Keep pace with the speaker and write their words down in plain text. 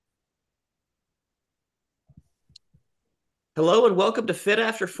Hello and welcome to Fit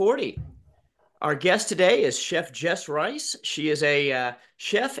After 40. Our guest today is Chef Jess Rice. She is a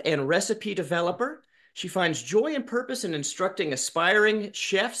chef and recipe developer. She finds joy and purpose in instructing aspiring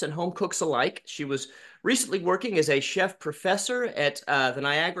chefs and home cooks alike. She was recently working as a chef professor at the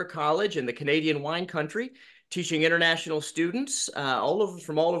Niagara College in the Canadian wine country, teaching international students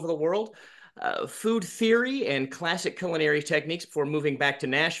from all over the world food theory and classic culinary techniques before moving back to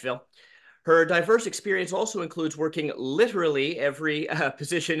Nashville. Her diverse experience also includes working literally every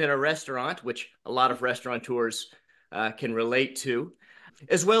position in a restaurant, which a lot of restaurateurs can relate to,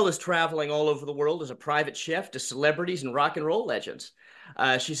 as well as traveling all over the world as a private chef to celebrities and rock and roll legends.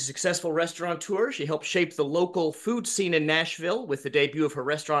 She's a successful restaurateur. She helped shape the local food scene in Nashville with the debut of her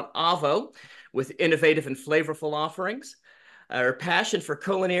restaurant Avo, with innovative and flavorful offerings. Her passion for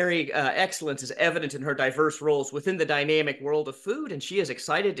culinary excellence is evident in her diverse roles within the dynamic world of food, and she is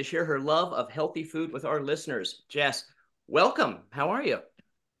excited to share her love of healthy food with our listeners. Jess, welcome. How are you?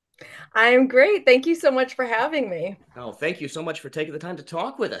 I'm great. Thank you so much for having me. Oh, thank you so much for taking the time to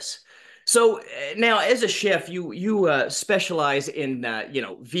talk with us. So now, as a chef, you specialize in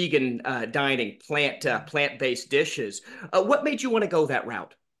vegan dining, plant-based dishes. What made you want to go that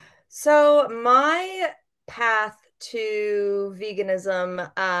route? So my path to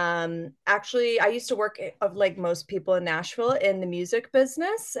veganism, actually, I used to work of like most people in Nashville in the music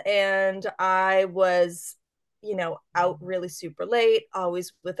business, and I was, out really super late,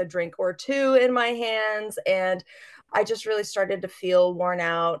 always with a drink or two in my hands, and I just really started to feel worn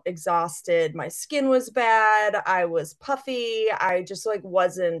out, exhausted. My skin was bad. I was puffy. I just like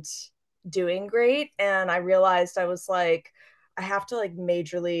wasn't doing great, and I realized I was like I have to like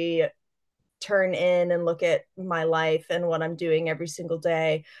majorly turn in and look at my life and what I'm doing every single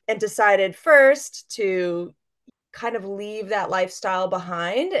day, and decided first to kind of leave that lifestyle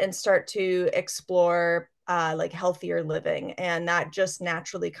behind and start to explore like healthier living. And that just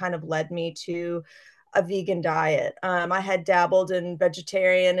naturally kind of led me to a vegan diet. I had dabbled in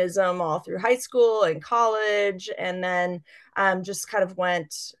vegetarianism all through high school and college, and then just kind of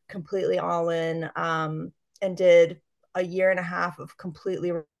went completely all in, and did a year and a half of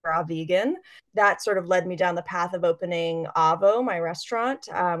completely raw vegan. That sort of led me down the path of opening Avo, my restaurant,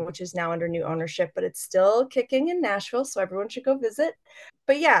 which is now under new ownership, but it's still kicking in Nashville, so everyone should go visit.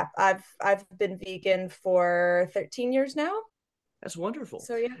 But yeah, I've been vegan for 13 years now. That's wonderful.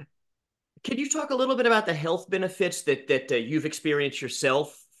 So yeah. Can you talk a little bit about the health benefits that you've experienced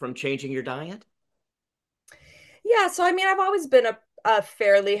yourself from changing your diet? Yeah, so I mean, I've always been a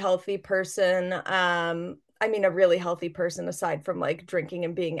fairly healthy person. I mean, a really healthy person aside from like drinking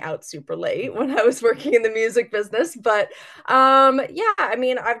and being out super late when I was working in the music business. But yeah, I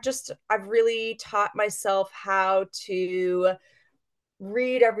mean, I've really taught myself how to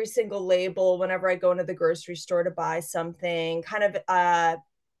read every single label whenever I go into the grocery store to buy something, kind of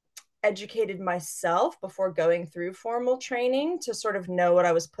educated myself before going through formal training to sort of know what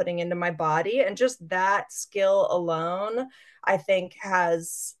I was putting into my body. And just that skill alone, I think,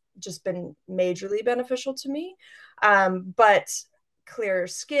 has just been majorly beneficial to me. But clearer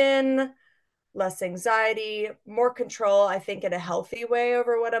skin, less anxiety, more control, I think, in a healthy way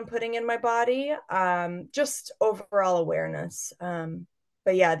over what I'm putting in my body. Just overall awareness.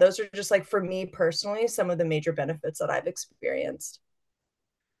 But yeah, those are just like for me personally, some of the major benefits that I've experienced.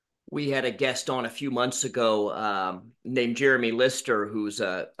 We had a guest on a few months ago named Jeremy Lister, who's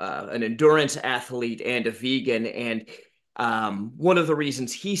an endurance athlete and a vegan. And one of the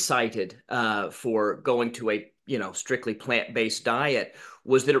reasons he cited for going to a strictly plant-based diet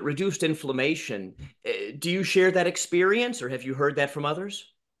was that it reduced inflammation. Do you share that experience, or have you heard that from others?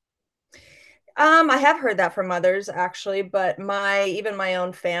 I have heard that from others actually, but my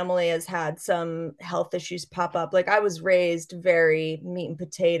own family has had some health issues pop up. Like I was raised very meat and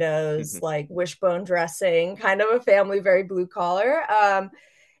potatoes, like wishbone dressing, kind of a family, very blue collar.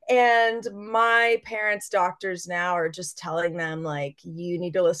 And my parents' doctors now are just telling them like you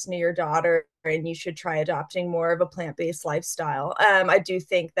need to listen to your daughter and you should try adopting more of a plant-based lifestyle. I do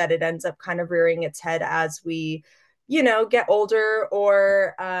think that it ends up kind of rearing its head as we, get older,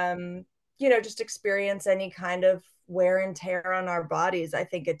 or just experience any kind of wear and tear on our bodies. I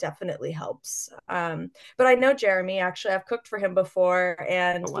think it definitely helps. But I know Jeremy, actually, I've cooked for him before Oh,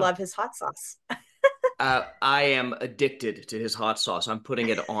 and wow. love his hot sauce. I am addicted to his hot sauce. I'm putting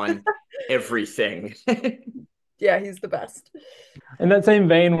it on everything. Yeah, he's the best. In that same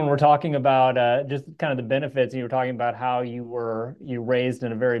vein, when we're talking about just kind of the benefits, you were talking about how you raised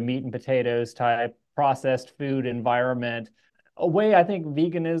in a very meat and potatoes type processed food environment. A way I think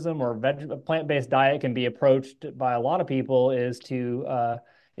veganism or plant-based diet can be approached by a lot of people is to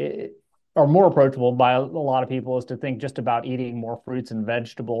or more approachable by a lot of people is to think just about eating more fruits and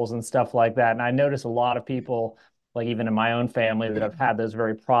vegetables and stuff like that. And I notice a lot of people, like even in my own family, that have had those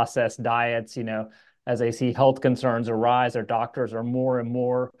very processed diets, as they see health concerns arise, their doctors are more and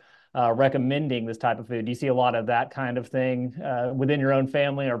more recommending this type of food. Do you see a lot of that kind of thing within your own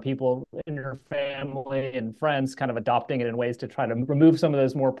family, or people in your family and friends kind of adopting it in ways to try to remove some of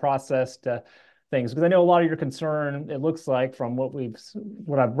those more processed things? Because I know a lot of your concern, it looks like from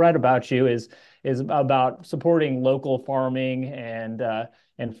what I've read about you, is about supporting local farming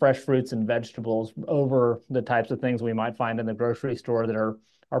and fresh fruits and vegetables over the types of things we might find in the grocery store that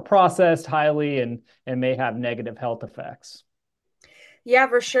are processed highly and may have negative health effects. Yeah,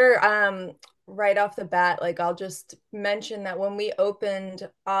 for sure. Right off the bat, like I'll just mention that when we opened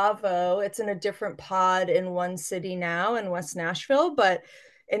Avo, it's in a different pod in one city now in West Nashville, but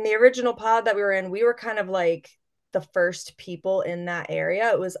in the original pod that we were in, we were kind of like the first people in that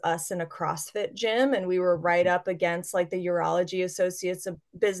area. It was us in a CrossFit gym, and we were right up against like the Urology Associates of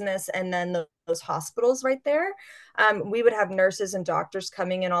Business and then those hospitals right there. We would have nurses and doctors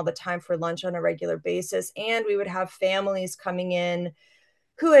coming in all the time for lunch on a regular basis, and we would have families coming in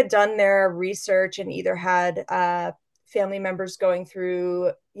who had done their research and either had family members going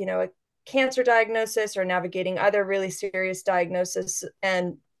through, a cancer diagnosis or navigating other really serious diagnosis.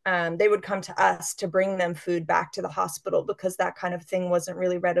 And they would come to us to bring them food back to the hospital because that kind of thing wasn't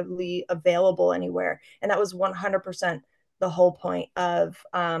really readily available anywhere. And that was 100% the whole point of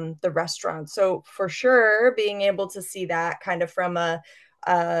the restaurant. So for sure, being able to see that kind of from a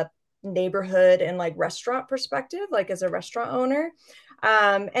neighborhood and like restaurant perspective, like as a restaurant owner,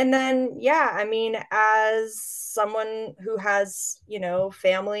 and then, yeah, I mean, as someone who has,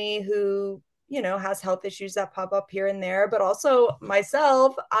 family who, has health issues that pop up here and there, but also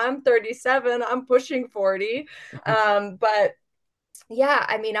myself, I'm 37, I'm pushing 40. But yeah,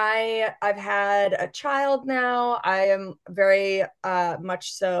 I mean, I've had a child now. I am very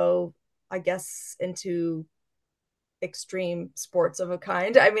much so, I guess, into extreme sports of a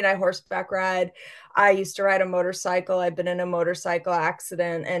kind. I mean, I horseback ride. I used to ride a motorcycle. I've been in a motorcycle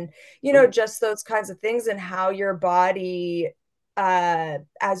accident, and Ooh. just those kinds of things and how your body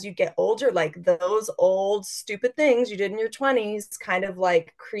as you get older, like those old stupid things you did in your 20s kind of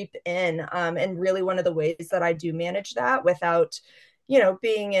like creep in. And really one of the ways that I do manage that without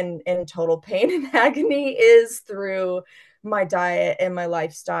being in total pain and agony is through my diet and my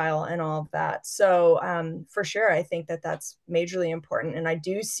lifestyle and all of that. So for sure, I think that that's majorly important. And I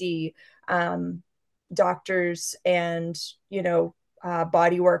do see doctors and,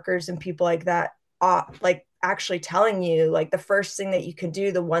 body workers and people like that, like actually telling you like the first thing that you can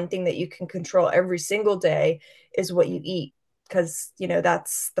do, the one thing that you can control every single day is what you eat. Because,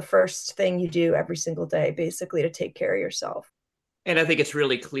 that's the first thing you do every single day, basically, to take care of yourself. And I think it's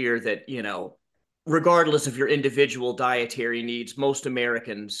really clear that, regardless of your individual dietary needs, most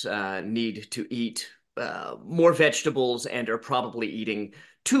Americans need to eat more vegetables and are probably eating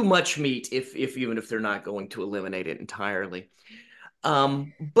too much meat if even if they're not going to eliminate it entirely.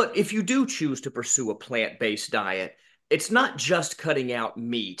 But if you do choose to pursue a plant-based diet, it's not just cutting out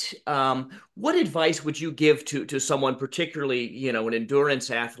meat. What advice would you give to someone, particularly, an endurance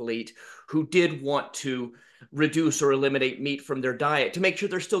athlete who did want to reduce or eliminate meat from their diet to make sure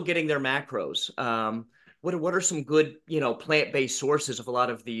they're still getting their macros? What are some good, plant-based sources of a lot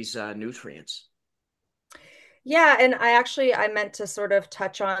of these nutrients? Yeah, and I meant to sort of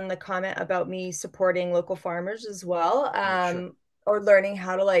touch on the comment about me supporting local farmers as well, Sure. or learning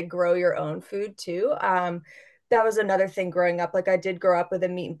how to like grow your own food too. That was another thing growing up. Like I did grow up with a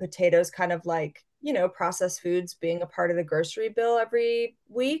meat and potatoes kind of like, processed foods being a part of the grocery bill every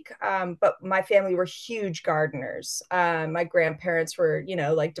week. But my family were huge gardeners. My grandparents were,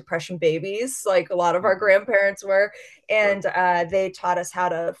 like depression babies, like a lot of our Mhm. grandparents were, Sure. and they taught us how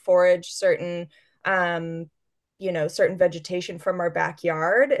to forage um, certain vegetation from our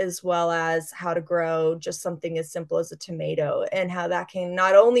backyard, as well as how to grow just something as simple as a tomato, and how that can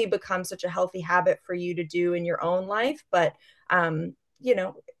not only become such a healthy habit for you to do in your own life, but, um, you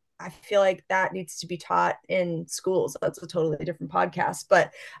know, I feel like that needs to be taught in schools. That's a totally different podcast,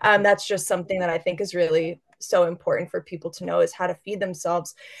 but that's just something that I think is really so important for people to know is how to feed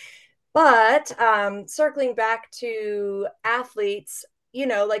themselves. But circling back to athletes,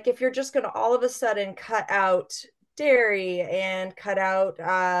 like if you're just going to all of a sudden cut out dairy and cut out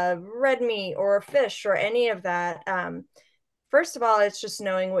red meat or fish or any of that, first of all, it's just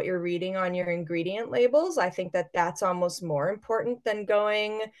knowing what you're reading on your ingredient labels. I think that that's almost more important than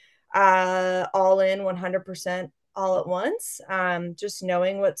going all in 100% all at once. Just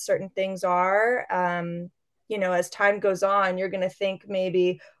knowing what certain things are. as time goes on, you're going to think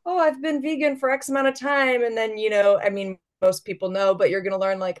maybe, oh, I've been vegan for X amount of time. And then, I mean, most people know, but you're going to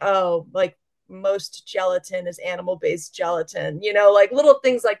learn like, oh, like most gelatin is animal-based gelatin, like little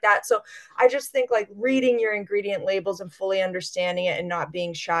things like that. So I just think like reading your ingredient labels and fully understanding it and not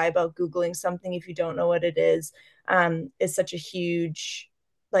being shy about Googling something if you don't know what it is such a huge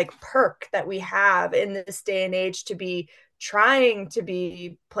like perk that we have in this day and age to be trying to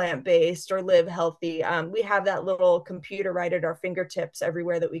be plant-based or live healthy. We have that little computer right at our fingertips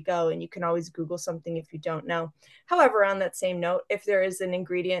everywhere that we go, and you can always Google something if you don't know. However, on that same note, if there is an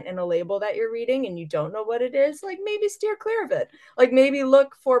ingredient in a label that you're reading and you don't know what it is, like maybe steer clear of it. Like maybe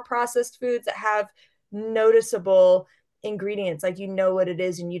look for processed foods that have noticeable ingredients, like what it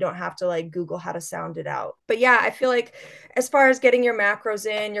is and you don't have to like Google how to sound it out. But yeah, I feel like as far as getting your macros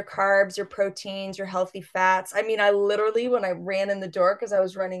in, your carbs, your proteins, your healthy fats, I mean, I literally, when I ran in the door because I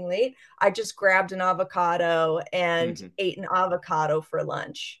was running late, I just grabbed an avocado and ate an avocado for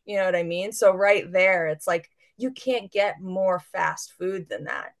lunch. You know what I mean? So right there, it's like you can't get more fast food than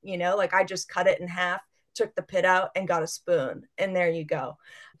that. Like I just cut it in half, took the pit out and got a spoon, and there you go.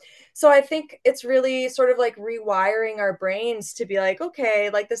 So I think it's really sort of like rewiring our brains to be like, okay,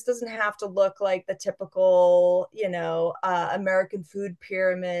 like this doesn't have to look like the typical, American food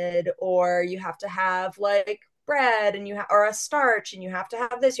pyramid, or you have to have like bread and or a starch and you have to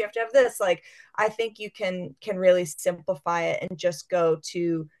have this, you have to have this. Like I think you can really simplify it and just go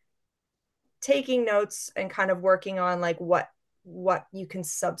to taking notes and kind of working on like what you can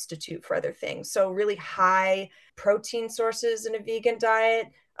substitute for other things. So really high protein sources in a vegan diet.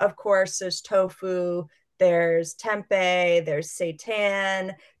 Of course, there's tofu, there's tempeh, there's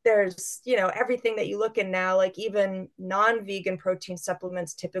seitan, there's, everything that you look in now, like even non-vegan protein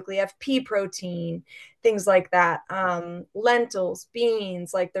supplements typically have pea protein, things like that. Lentils,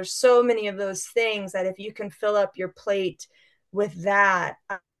 beans, like there's so many of those things that if you can fill up your plate with that,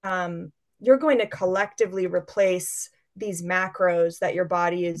 you're going to collectively replace these macros that your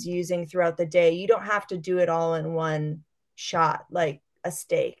body is using throughout the day. You don't have to do it all in one shot, like a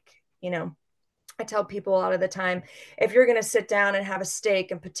steak. I tell people a lot of the time, if you're going to sit down and have a steak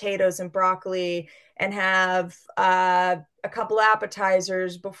and potatoes and broccoli and have a couple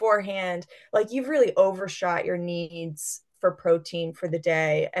appetizers beforehand, like you've really overshot your needs for protein for the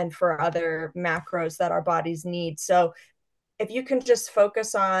day and for other macros that our bodies need. So if you can just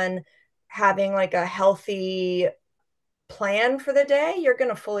focus on having like a healthy plan for the day, you're going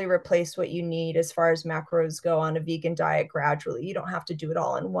to fully replace what you need as far as macros go on a vegan diet gradually. You don't have to do it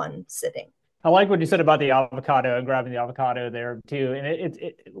all in one sitting. I like what you said about the avocado and grabbing the avocado there too.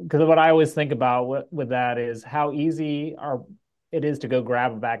 And because what I always think about with that is how easy it is to go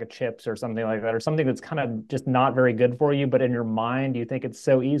grab a bag of chips or something like that, or something that's kind of just not very good for you, but in your mind you think it's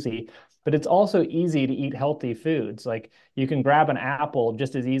so easy. But it's also easy to eat healthy foods. Like you can grab an apple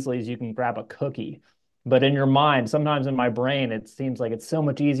just as easily as you can grab a cookie. But in your mind, sometimes in my brain, it seems like it's so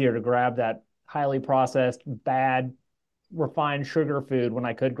much easier to grab that highly processed, bad, refined sugar food when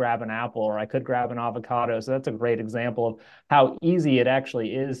I could grab an apple or I could grab an avocado. So that's a great example of how easy it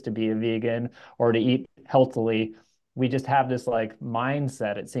actually is to be a vegan or to eat healthily. We just have this like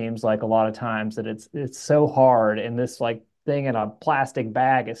mindset, it seems like a lot of times, that it's so hard, and this like thing in a plastic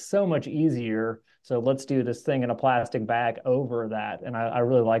bag is so much easier. So let's do this thing in a plastic bag over that. And I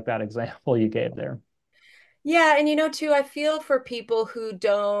really like that example you gave there. Yeah, and too, I feel for people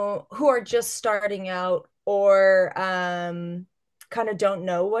who are just starting out or kind of don't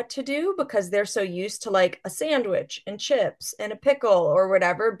know what to do because they're so used to like a sandwich and chips and a pickle or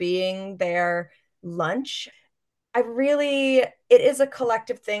whatever being their lunch. It is a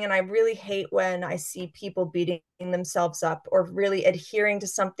collective thing. And I really hate when I see people beating themselves up or really adhering to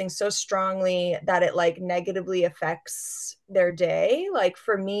something so strongly that it like negatively affects their day. Like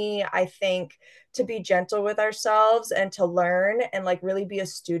for me, I think to be gentle with ourselves and to learn and like really be a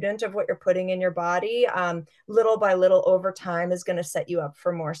student of what you're putting in your body, little by little over time is going to set you up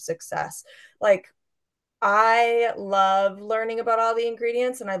for more success. Like I love learning about all the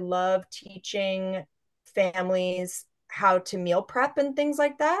ingredients and I love teaching families how to meal prep and things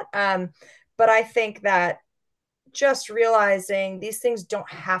like that. But I think that just realizing these things don't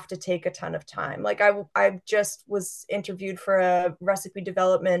have to take a ton of time. Like I just was interviewed for a recipe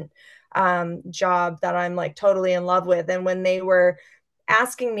development job that I'm like totally in love with. And when they were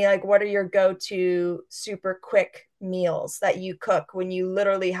asking me like, what are your go-to super quick meals that you cook when you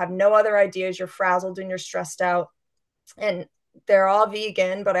literally have no other ideas, you're frazzled and you're stressed out, and they're all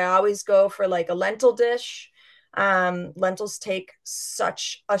vegan, but I always go for like a lentil dish, Lentils take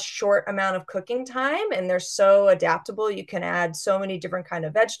such a short amount of cooking time and they're so adaptable. You can add so many different kind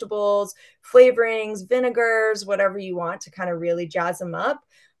of vegetables, flavorings, vinegars, whatever you want to kind of really jazz them up.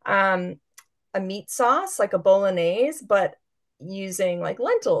 Um, a meat sauce, like a bolognese, but using like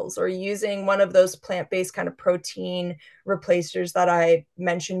lentils or using one of those plant-based kind of protein replacers that I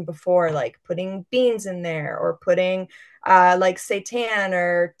mentioned before, like putting beans in there or putting like seitan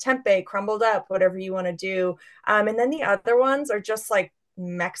or tempeh crumbled up, whatever you want to do. And then the other ones are just like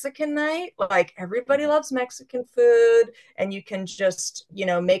Mexican night. Like everybody Mhm. loves Mexican food, and you can just,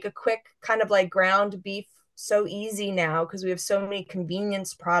 make a quick kind of like ground beef so easy now because we have so many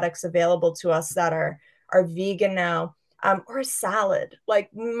convenience products available to us that are vegan now. Or a salad.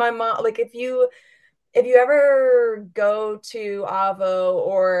 Like my mom, like if you ever go to Avo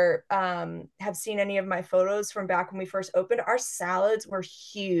or have seen any of my photos from back when we first opened, our salads were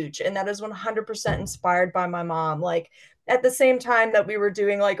huge. And that is 100% inspired by my mom. Like at the same time that we were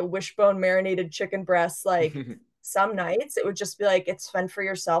doing like a wishbone marinated chicken breast, like some nights it would just be like, it's fun for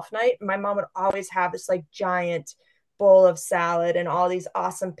yourself night. My mom would always have this like giant bowl of salad and all these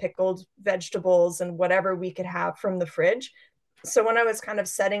awesome pickled vegetables and whatever we could have from the fridge. So when I was kind of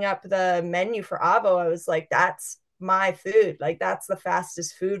setting up the menu for Avo, I was like, that's my food. Like that's the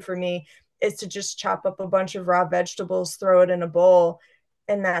fastest food for me is to just chop up a bunch of raw vegetables, throw it in a bowl,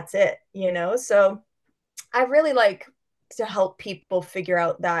 and that's it. So I really like to help people figure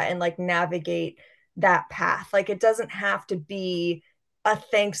out that and like navigate that path. Like it doesn't have to be a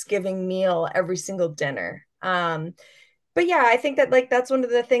Thanksgiving meal every single dinner. But yeah, I think that like that's one of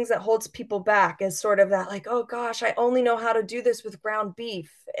the things that holds people back is sort of that like, oh gosh, I only know how to do this with ground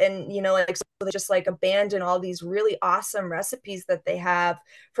beef. And like so they just like abandon all these really awesome recipes that they have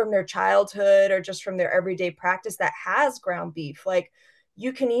from their childhood or just from their everyday practice that has ground beef. Like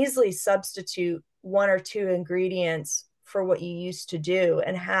you can easily substitute one or two ingredients for what you used to do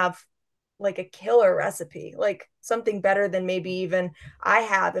and have like a killer recipe, like something better than maybe even I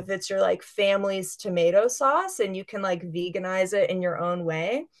have if it's your like family's tomato sauce and you can like veganize it in your own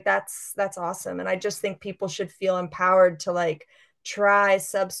way. That's awesome. And I just think people should feel empowered to like try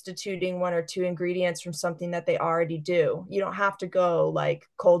substituting one or two ingredients from something that they already do. You don't have to go like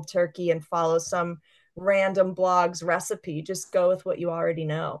cold turkey and follow some random blog's recipe. Just go with what you already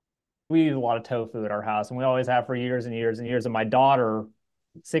know. We use a lot of tofu at our house, and we always have for years and years and years. And my daughter,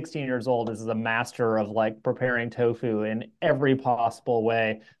 16 years old, is a master of like preparing tofu in every possible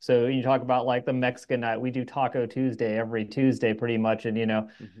way. So you talk about like the Mexican night, we do Taco Tuesday every Tuesday pretty much. And,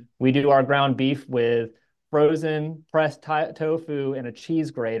 Mhm. we do our ground beef with frozen pressed tofu and a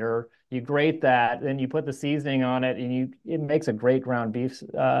cheese grater. You grate that, then you put the seasoning on it, and it makes a great ground beef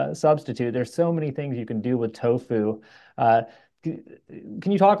substitute. There's so many things you can do with tofu. Uh,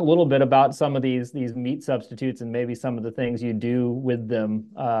 can you talk a little bit about some of these meat substitutes and maybe some of the things you do with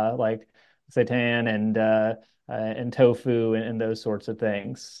them, like seitan and tofu and those sorts of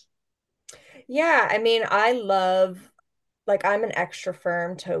things? Yeah, I mean, I love like I'm an extra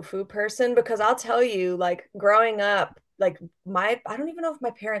firm tofu person because I'll tell you, like growing up, like I don't even know if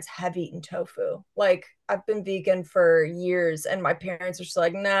my parents have eaten tofu. Like I've been vegan for years and my parents are still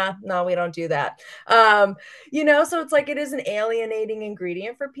like, nah, no, we don't do that. So it's like it is an alienating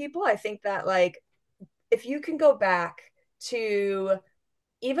ingredient for people. I think that like if you can go back to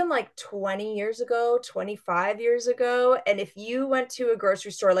even like 20 years ago, 25 years ago, and if you went to a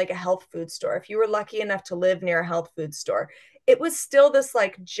grocery store, like a health food store, if you were lucky enough to live near a health food store, it was still this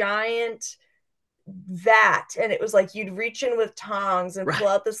like giant vat. And it was like you'd reach in with tongs and Right. pull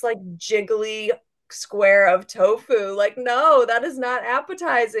out this like jiggly square of tofu. Like, no, that is not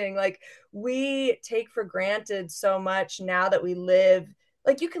appetizing. Like, we take for granted so much now that we live.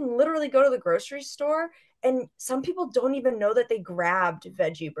 Like, you can literally go to the grocery store and some people don't even know that they grabbed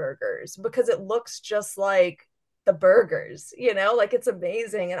veggie burgers because it looks just like the burgers. Like it's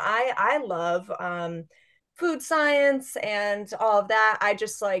amazing. And I love food science and all of that. I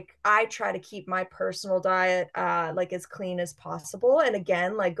just like I try to keep my personal diet like as clean as possible. And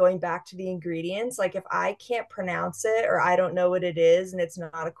again, like going back to the ingredients, like if I can't pronounce it or I don't know what it is and it's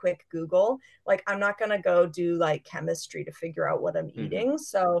not a quick Google, like I'm not gonna go do like chemistry to figure out what I'm Mhm. eating.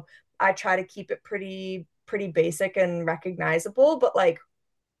 So I try to keep it pretty basic and recognizable. But like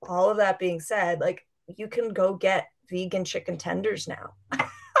all of that being said, like you can go get vegan chicken tenders now.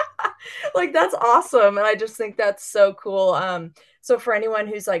 Like that's awesome. And I just think that's so cool. So for anyone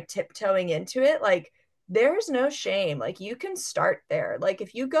who's like tiptoeing into it, like there's no shame. Like you can start there. Like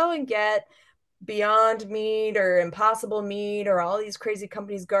if you go and get Beyond Meat or Impossible Meat or all these crazy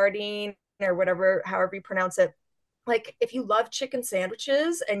companies, Gardein or whatever, however you pronounce it, like if you love chicken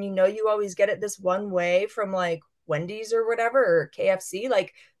sandwiches and you know you always get it this one way from like Wendy's or whatever or KFC,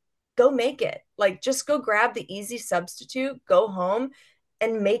 like go make it. Like just go grab the easy substitute, go home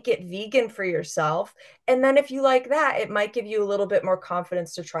and make it vegan for yourself. And then if you like that, it might give you a little bit more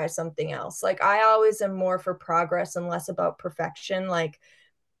confidence to try something else. Like I always am more for progress and less about perfection. Like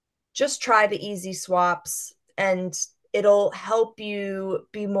just try the easy swaps and it'll help you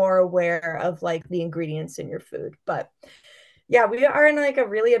be more aware of like the ingredients in your food. But yeah, we are in like a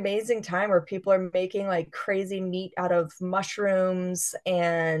really amazing time where people are making like crazy meat out of mushrooms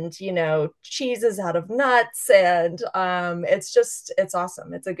and, you know, cheeses out of nuts. And it's just, it's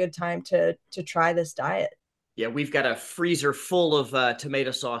awesome. It's a good time to try this diet. Yeah, we've got a freezer full of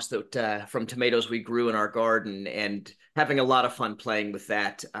tomato sauce that from tomatoes we grew in our garden, and having a lot of fun playing with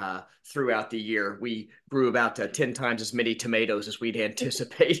that throughout the year. We grew about 10 times as many tomatoes as we'd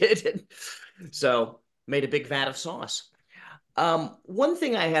anticipated. So made a big vat of sauce. One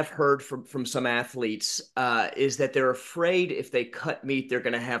thing I have heard from some athletes is that they're afraid if they cut meat, they're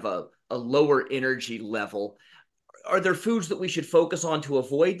going to have a lower energy level. Are there foods that we should focus on to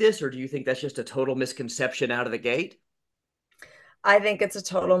avoid this, or do you think that's just a total misconception out of the gate? I think it's a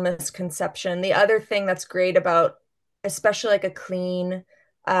total misconception. The other thing that's great about especially like a clean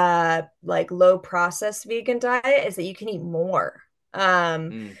like low processed vegan diet is that you can eat more. Um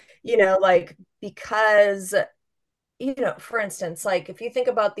Mm, you know, like because you know, for instance, like if you think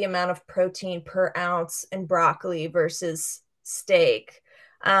about the amount of protein per ounce in broccoli versus steak,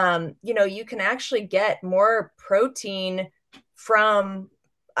 you know, you can actually get more protein from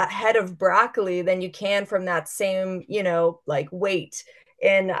a head of broccoli than you can from that same, you know, like weight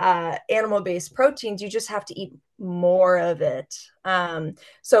in animal-based proteins. You just have to eat more of it.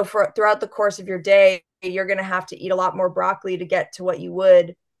 So for throughout the course of your day, you're going to have to eat a lot more broccoli to get to what you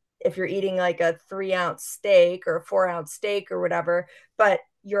would if you're eating like a 3 ounce steak or a 4 ounce steak or whatever, but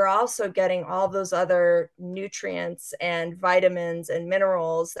you're also getting all those other nutrients and vitamins and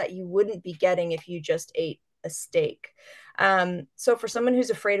minerals that you wouldn't be getting if you just ate a steak. So for someone who's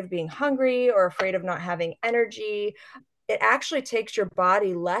afraid of being hungry or afraid of not having energy, it actually takes your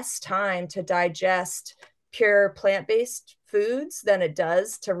body less time to digest pure plant-based foods than it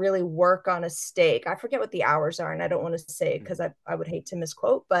does to really work on a steak. I forget what the hours are, and I don't want to say because I would hate to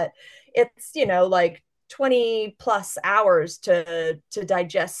misquote, but it's, you know, like 20 plus hours to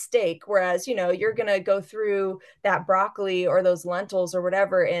digest steak. Whereas, you know, you're gonna go through that broccoli or those lentils or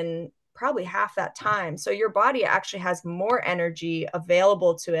whatever in probably half that time. So your body actually has more energy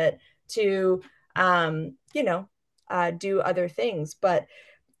available to it to you know, do other things. But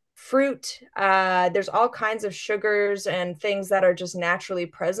fruit, there's all kinds of sugars and things that are just naturally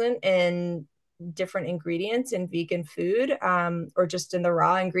present in different ingredients in vegan food, or just in the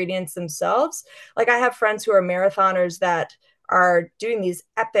raw ingredients themselves. Like I have friends who are marathoners that are doing these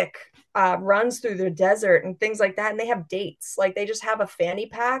epic runs through the desert and things like that. And they have dates, like they just have a fanny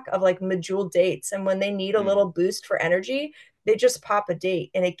pack of like medjool dates. And when they need a mm. little boost for energy, they just pop a date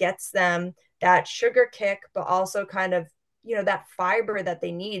and it gets them that sugar kick, but also kind of, you know, that fiber that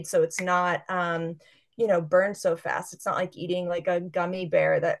they need. So it's not, you know, burned so fast. It's not like eating like a gummy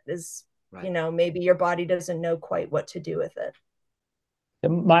bear that is, you Right. know, maybe your body doesn't know quite what to do with it.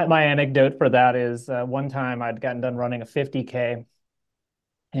 My anecdote for that is one time I'd gotten done running a 50K,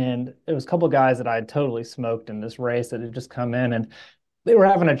 and it was a couple of guys that I had totally smoked in this race that had just come in, and they were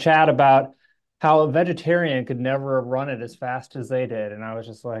having a chat about how a vegetarian could never run it as fast as they did. And I was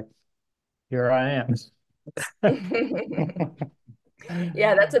just like, here I am.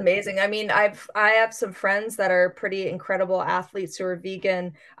 Yeah, that's amazing. I mean, I have some friends that are pretty incredible athletes who are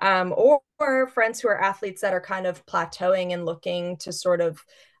vegan, or friends who are athletes that are kind of plateauing and looking to sort of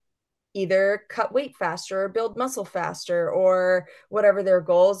either cut weight faster or build muscle faster or whatever their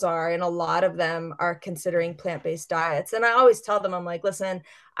goals are. And a lot of them are considering plant-based diets. And I always tell them, I'm like, listen,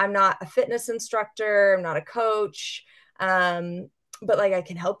 I'm not a fitness instructor, I'm not a coach. But like I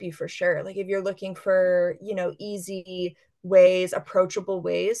can help you for sure. Like if you're looking for, you know, easy ways, approachable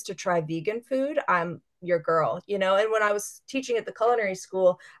ways to try vegan food, I'm your girl, you know. And when I was teaching at the culinary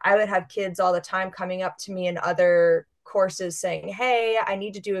school, I would have kids all the time coming up to me in other courses saying, hey, I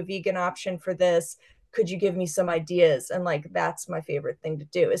need to do a vegan option for this, could you give me some ideas? And like that's my favorite thing to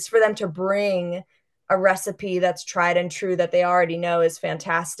do, is for them to bring a recipe that's tried and true that they already know is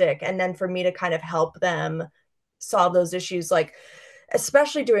fantastic, and then for me to kind of help them solve those issues, like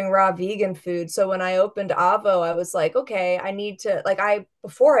especially doing raw vegan food. So when I opened Avo, I was like, okay, I need to, like, I,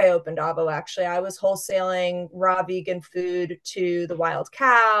 before I opened Avo, actually, I was wholesaling raw vegan food to the Wild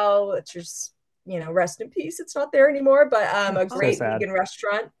Cow, which is rest in peace, it's not there anymore, but a So great sad. vegan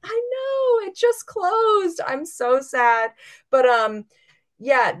restaurant. I know, it just closed. I'm so sad. But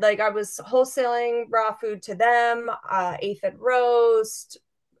yeah, like I was wholesaling raw food to them, Eighth and Roast,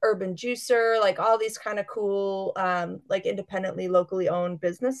 Urban Juicer, like all these kind of cool, like independently, locally owned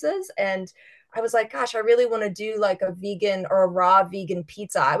businesses. And I was like, gosh, I really want to do like a vegan or a raw vegan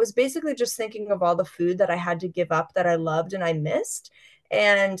pizza. I was basically just thinking of all the food that I had to give up that I loved and I missed,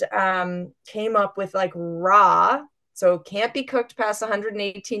 and came up with like raw, so can't be cooked past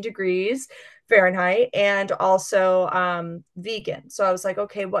 118 degrees Fahrenheit, and also vegan. So I was like,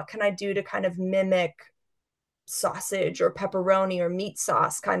 okay, what can I do to kind of mimic sausage or pepperoni or meat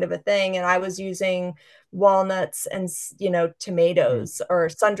sauce kind of a thing? And I was using walnuts and Mm. tomatoes or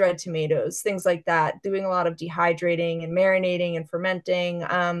sun-dried tomatoes, things like that, doing a lot of dehydrating and marinating and fermenting.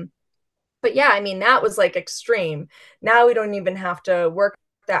 But yeah, I mean, that was like extreme. Now we don't even have to work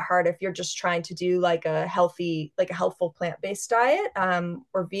that hard if you're just trying to do like a healthy, like a healthful plant-based diet,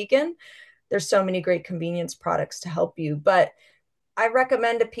 or vegan. There's so many great convenience products to help you. But I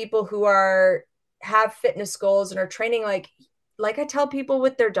recommend to people who are have fitness goals and are training, like I tell people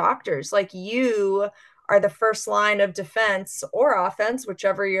with their doctors, like you are the first line of defense or offense,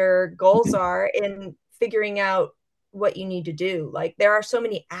 whichever your goals are, in figuring out what you need to do. Like there are so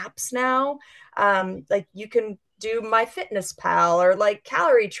many apps now. Like you can do MyFitnessPal or like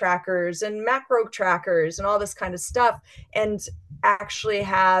calorie trackers and macro trackers and all this kind of stuff, and actually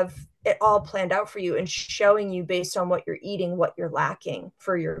have it all planned out for you and showing you based on what you're eating, what you're lacking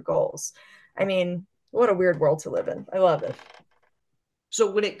for your goals. I mean, what a weird world to live in. I love it. So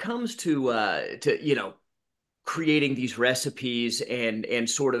when it comes to creating these recipes and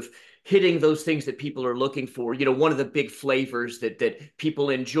sort of hitting those things that people are looking for, one of the big flavors that people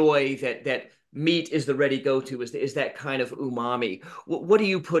enjoy, that meat is the ready go-to, is that kind of umami. What do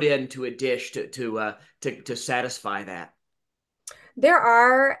you put into a dish to satisfy that? There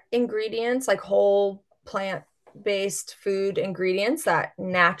are ingredients, like whole plant based food ingredients, that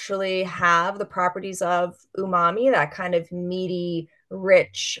naturally have the properties of umami, that kind of meaty,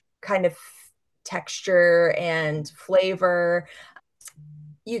 rich kind of texture and flavor.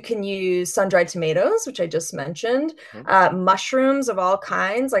 You can use sun-dried tomatoes, which I just mentioned, Okay. mushrooms of all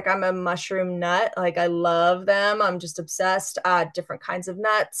kinds. Like I'm a mushroom nut, like I love them, I'm just obsessed. Different kinds of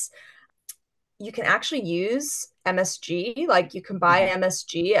nuts. You can actually use MSG, like you can buy Mhm.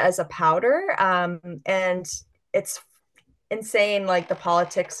 MSG as a powder, and it's insane, like the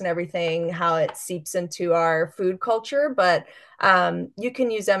politics and everything, how it seeps into our food culture. But you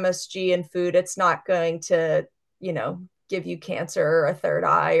can use MSG in food. It's not going to, give you cancer or a third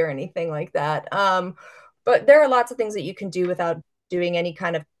eye or anything like that. But there are lots of things that you can do without doing any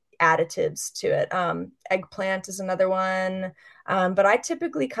kind of additives to it. Eggplant is another one. But I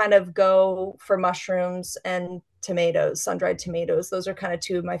typically kind of go for mushrooms and tomatoes, sun-dried tomatoes. Those are kind of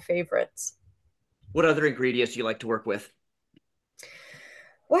two of my favorites. What other ingredients do you like to work with?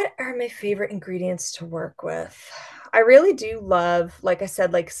 What are my favorite ingredients to work with? I really do love, like I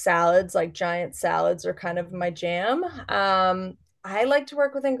said, like salads, like giant salads are kind of my jam. I like to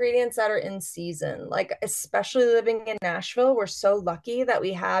work with ingredients that are in season, like especially living in Nashville. We're so lucky that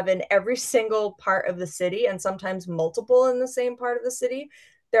we have in every single part of the city, and sometimes multiple in the same part of the city,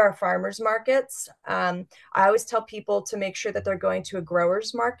 there are farmers markets. I always tell people to make sure that they're going to a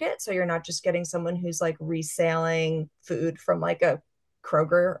grower's market. So you're not just getting someone who's like reselling food from like a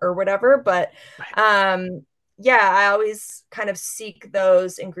Kroger or whatever. But Right. yeah, I always kind of seek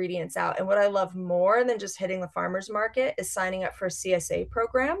those ingredients out. And what I love more than just hitting the farmers market is signing up for a CSA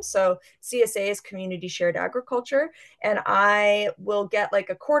program. So CSA is community shared agriculture. And I will get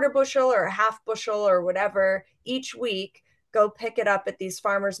like a quarter bushel or a half bushel or whatever each week, go pick it up at these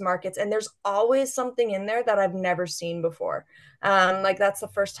farmers markets. And there's always something in there that I've never seen before. Like that's the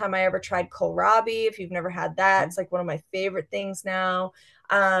first time I ever tried kohlrabi. If you've never had that, Mhm. it's like one of my favorite things now.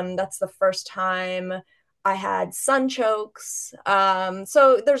 That's the first time I had sunchokes.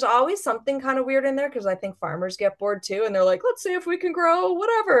 So there's always something kind of weird in there, because I think farmers get bored too, and they're like, let's see if we can grow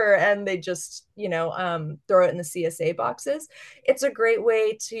whatever, and they just throw it in the CSA boxes. It's a great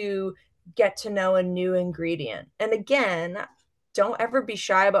way to get to know a new ingredient. And again, don't ever be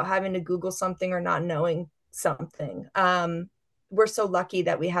shy about having to Google something or not knowing something. We're so lucky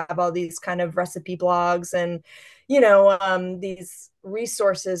that we have all these kind of recipe blogs and these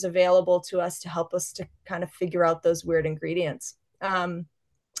resources available to us to help us to kind of figure out those weird ingredients.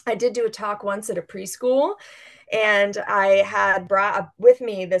 I did do a talk once at a preschool, and I had brought with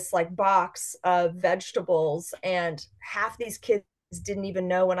me this like box of vegetables, and half these kids didn't even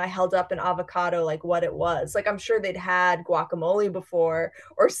know when I held up an avocado like what it was. Like I'm sure they'd had guacamole before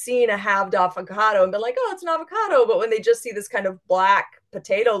or seen a halved avocado and been like, oh, it's an avocado. But when they just see this kind of black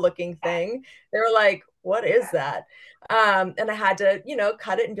potato looking thing, they were like, what is that? And I had to,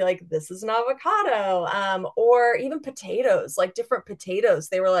 cut it and be like, this is an avocado. Or even potatoes, like different potatoes.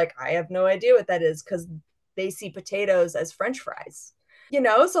 They were like, I have no idea what that is because they see potatoes as French fries.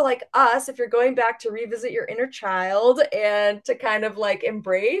 So like us, if you're going back to revisit your inner child and to kind of like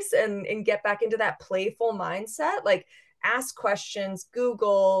embrace and get back into that playful mindset, like ask questions,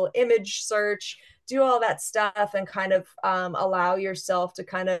 Google, image search, do all that stuff, and kind of allow yourself to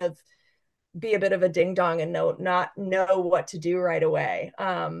kind of be a bit of a ding dong and not know what to do right away.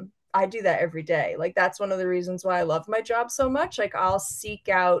 I do that every day. Like that's one of the reasons why I love my job so much. Like I'll seek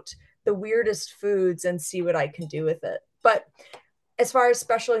out the weirdest foods and see what I can do with it. But as far as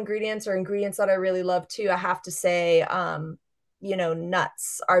special ingredients or ingredients that I really love too, I have to say,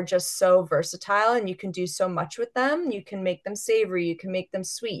 nuts are just so versatile and you can do so much with them. You can make them savory, you can make them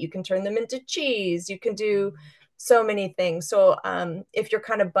sweet, you can turn them into cheese, you can do so many things. So if you're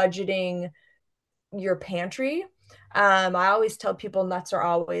kind of budgeting your pantry, I always tell people nuts are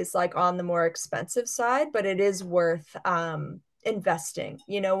always like on the more expensive side, but it is worth investing,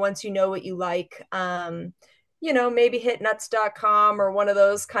 once you know what you like. Maybe hit nuts.com or one of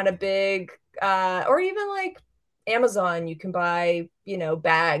those kind of big, or even like Amazon, you can buy,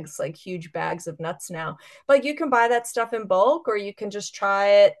 bags, like huge bags of nuts now. But you can buy that stuff in bulk, or you can just try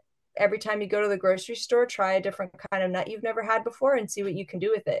it every time you go to the grocery store, try a different kind of nut you've never had before and see what you can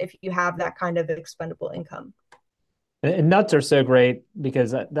do with it if you have that kind of expendable income. And nuts are so great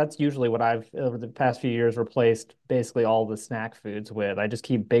because that's usually what I've over the past few years replaced basically all the snack foods with. I just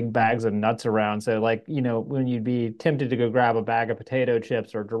keep big bags of nuts around. So like, when you'd be tempted to go grab a bag of potato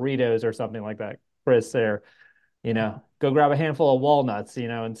chips or Doritos or something like that, Chris, there, go grab a handful of walnuts,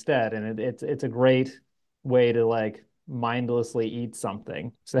 instead. And it's a great way to like mindlessly eat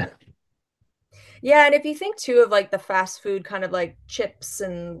something. So Yeah, and if you think too of like the fast food kind of like chips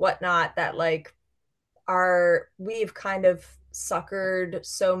and whatnot that like we've kind of suckered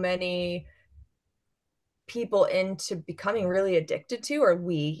so many people into becoming really addicted to, or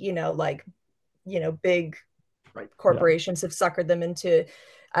like, big Right. yeah. corporations have suckered them into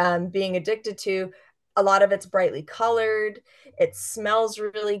being addicted to. A lot of it's brightly colored. It smells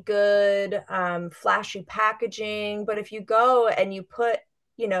really good, flashy packaging. But if you go and you put,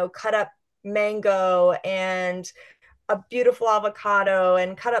 cut up mango and a beautiful avocado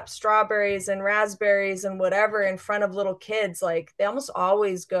and cut up strawberries and raspberries and whatever in front of little kids, like they almost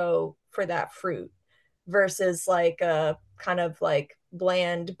always go for that fruit versus like a kind of like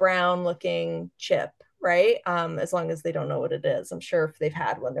bland brown looking chip, right? As long as they don't know what it is. I'm sure if they've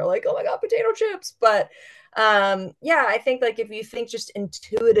had one, they're like, oh my God, potato chips. But yeah, I think like if you think just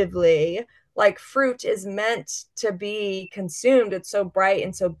intuitively, like fruit is meant to be consumed. It's so bright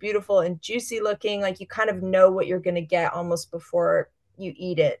and so beautiful and juicy looking. Like you kind of know what you're going to get almost before you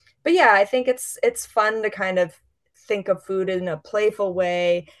eat it. But yeah, I think it's fun to kind of think of food in a playful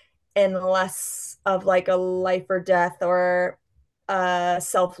way and less of like a life or death or a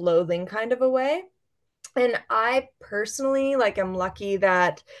self-loathing kind of a way. And I personally like I'm lucky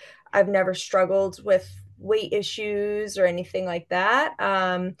that I've never struggled with weight issues or anything like that.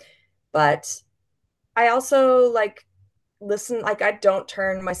 But I also like listen, like I don't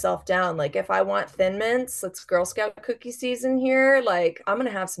turn myself down. Like if I want Thin Mints, it's Girl Scout cookie season here, like I'm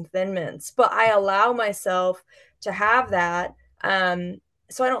gonna have some Thin Mints, but I allow myself to have that.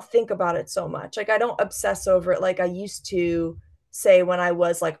 So I don't think about it so much. Like I don't obsess over it like I used to say when I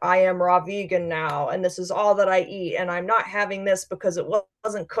was like, I am raw vegan now, and this is all that I eat, and I'm not having this because it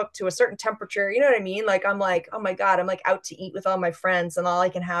wasn't cooked to a certain temperature. You know what I mean? Like I'm like, oh my God, I'm like out to eat with all my friends, and all I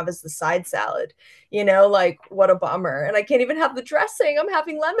can have is the side salad, like what a bummer. And I can't even have the dressing. I'm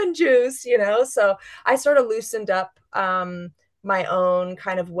having lemon juice, So I sort of loosened up my own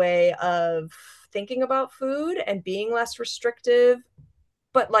kind of way of thinking about food and being less restrictive,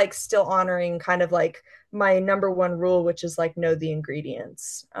 but like still honoring kind of like my number one rule, which is like know the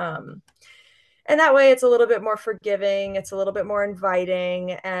ingredients. And that way it's a little bit more forgiving, it's a little bit more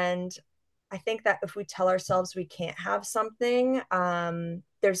inviting. And I think that if we tell ourselves we can't have something,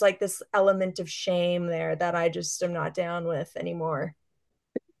 there's like this element of shame there that I just am not down with anymore.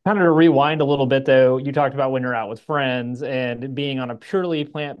 Kind of to rewind a little bit though, you talked about when you're out with friends and being on a purely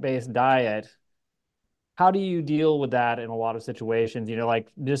plant-based diet. how do you deal with that in a lot of situations?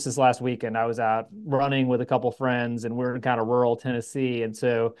 Like just this last weekend, I was out running with a couple friends and we're in kind of rural Tennessee. And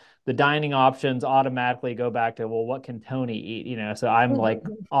so the dining options automatically go back to, well, what can Tony eat? So I'm like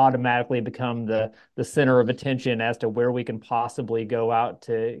automatically become the center of attention as to where we can possibly go out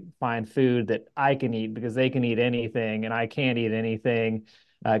to find food that I can eat because they can eat anything and I can't eat anything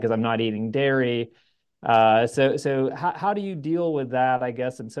because I'm not eating dairy. So how do you deal with that, I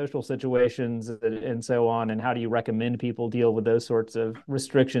guess, in social situations and so on? And how do you recommend people deal with those sorts of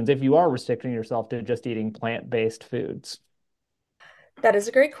restrictions if you are restricting yourself to just eating plant-based foods? That is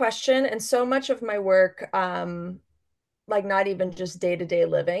a great question. And so much of my work, like not even just day-to-day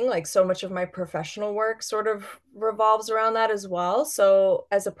living, like so much of my professional work sort of revolves around that as well. So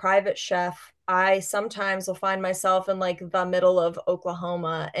as a private chef, I sometimes will find myself in like the middle of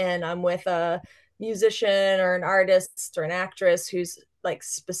Oklahoma and I'm with a musician or an artist or an actress who's like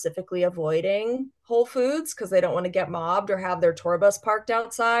specifically avoiding Whole Foods because they don't want to get mobbed or have their tour bus parked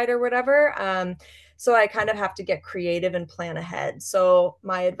outside or whatever. So I kind of have to get creative and plan ahead. So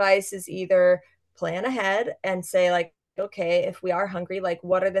my advice is either plan ahead and say like, okay, if we are hungry, like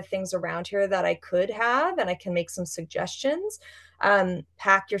what are the things around here that I could have? And I can make some suggestions.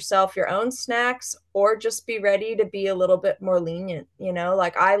 Pack yourself your own snacks or just be ready to be a little bit more lenient.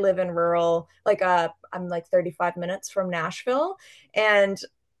 Like I live in rural, like I'm like 35 minutes from Nashville and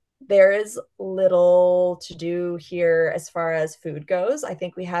there is little to do here as far as food goes. I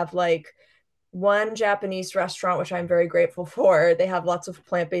think we have like one Japanese restaurant, which I'm very grateful for. They have lots of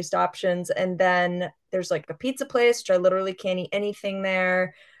plant-based options. And then there's like a pizza place, which I literally can't eat anything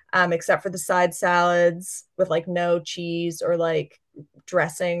there, except for the side salads with like no cheese or like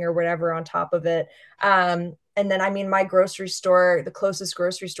dressing or whatever on top of it. And then, I mean, my grocery store, the closest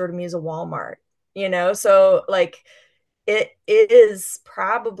grocery store to me is a Walmart, So like it is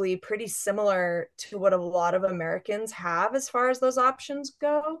probably pretty similar to what a lot of Americans have as far as those options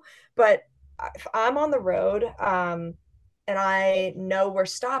go. But if I'm on the road, and I know we're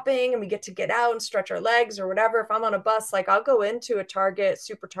stopping and we get to get out and stretch our legs or whatever, if I'm on a bus, like I'll go into a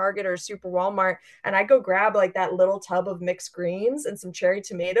Super Target or Super Walmart and I go grab like that little tub of mixed greens and some cherry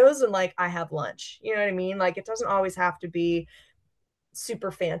tomatoes and like I have lunch. You know what I mean? Like it doesn't always have to be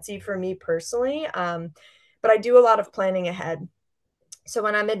super fancy for me personally. But I do a lot of planning ahead. So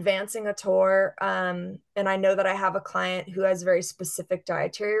when I'm advancing a tour, and I know that I have a client who has very specific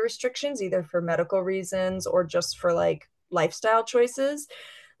dietary restrictions, either for medical reasons or just for like lifestyle choices.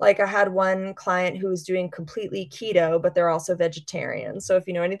 Like I had one client who was doing completely keto, but they're also vegetarian. So if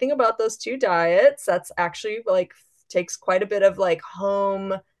you know anything about those two diets, that's actually like takes quite a bit of like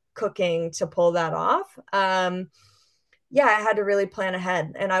home cooking to pull that off. Yeah, I had to really plan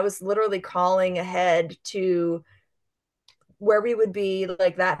ahead. And I was literally calling ahead to where we would be,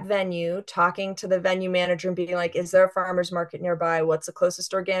 like that venue, talking to the venue manager and being like, is there a farmer's market nearby? What's the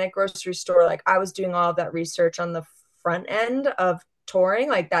closest organic grocery store? Like I was doing all of that research on the front end of touring.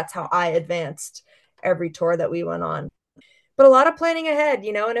 Like that's how I advanced every tour that we went on. But a lot of planning ahead,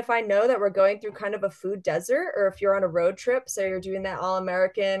 and if I know that we're going through kind of a food desert, or if you're on a road trip, so you're doing that all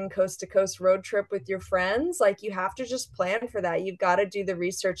American coast to coast road trip with your friends, like you have to just plan for that. You've got to do the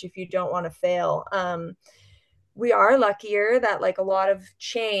research if you don't want to fail. We are luckier that like a lot of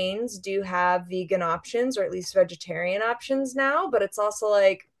chains do have vegan options or at least vegetarian options now, but it's also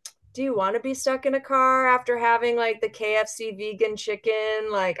like, do you want to be stuck in a car after having like the KFC vegan chicken?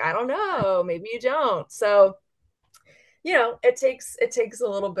 Like, I don't know, maybe you don't. So it takes a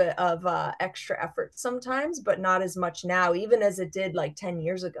little bit of extra effort sometimes, but not as much now, even as it did like 10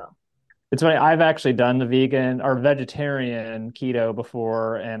 years ago. It's funny, I've actually done the vegan or vegetarian keto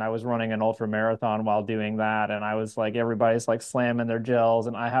before, and I was running an ultra marathon while doing that. And I was like, everybody's like slamming their gels,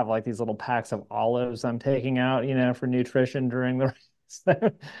 and I have like these little packs of olives I'm taking out, for nutrition during the race.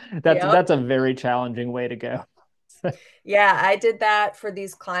 Yep. That's a very challenging way to go. Yeah, I did that for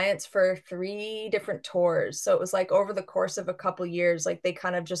these clients for 3 different tours. So it was like over the course of a couple years, like they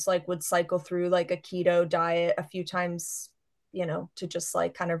kind of just like would cycle through like a keto diet a few times, to just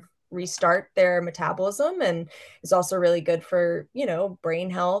like kind of restart their metabolism. And it's also really good for, brain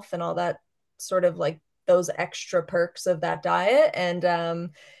health and all that sort of like those extra perks of that diet. And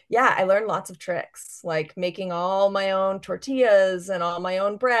yeah, I learned lots of tricks, like making all my own tortillas and all my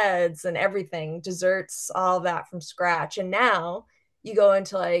own breads and everything, desserts, all that from scratch. And now you go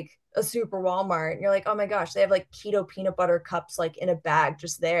into like a super Walmart and you're like, oh my gosh, they have like keto peanut butter cups like in a bag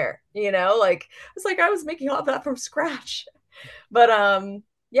just there, like it's like I was making all that from scratch. But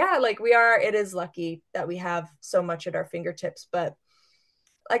yeah, like it is lucky that we have so much at our fingertips. But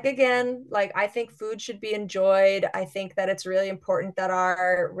like again, like I think food should be enjoyed. I think that it's really important that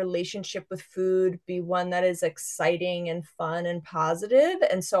our relationship with food be one that is exciting and fun and positive.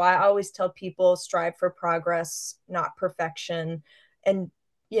 And so I always tell people strive for progress, not perfection. And,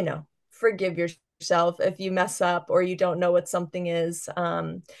 forgive yourself if you mess up or you don't know what something is.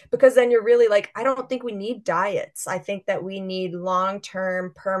 Because then you're really like, I don't think we need diets. I think that we need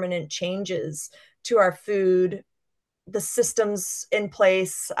long-term permanent changes to our food, the systems in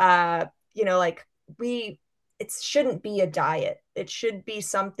place. Like we it shouldn't be a diet. It should be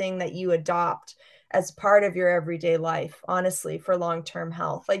something that you adopt as part of your everyday life, honestly, for long-term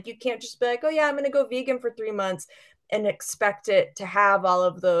health. Like you can't just be like, oh yeah, I'm going to go vegan for 3 months and expect it to have all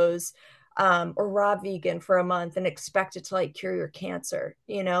of those, or raw vegan for a month and expect it to like cure your cancer.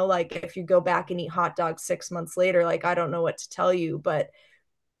 Like if you go back and eat hot dogs 6 months later, like I don't know what to tell you, but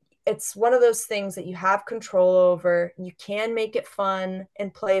it's one of those things that you have control over. You can make it fun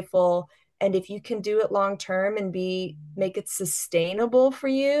and playful. And if you can do it long term and make it sustainable for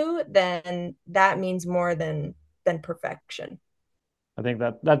you, then that means more than perfection. I think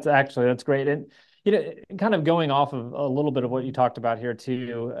that's great. And kind of going off of a little bit of what you talked about here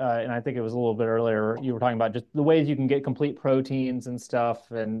too, and I think it was a little bit earlier, you were talking about just the ways you can get complete proteins and stuff,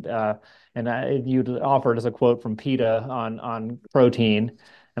 and you offered as a quote from PETA on protein,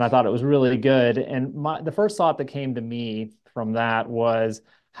 and I thought it was really good. And the first thought that came to me from that was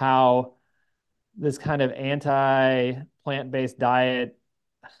how this kind of anti plant-based diet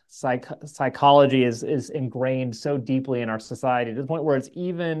psychology is ingrained so deeply in our society to the point where it's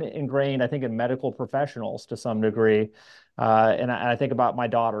even ingrained, I think, in medical professionals to some degree. And I think about my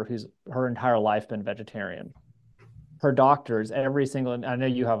daughter, who's her entire life been vegetarian. Her doctors, every single, I know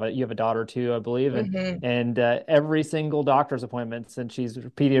you have a daughter too, I believe, and Mm-hmm. and every single doctor's appointment since she's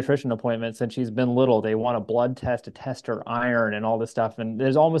pediatrician appointment since she's been little, they want a blood test to test her iron and all this stuff. And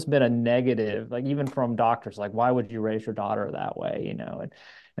there's almost been a negative, like even from doctors, like why would you raise your daughter that way,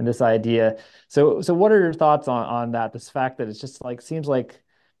 and this idea. So what are your thoughts on that? This fact that it's just like seems like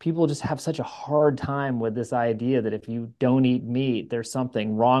people just have such a hard time with this idea that if you don't eat meat, there's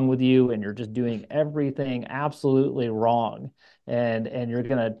something wrong with you and you're just doing everything absolutely wrong. And you're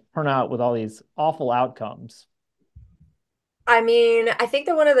going to turn out with all these awful outcomes. I mean, I think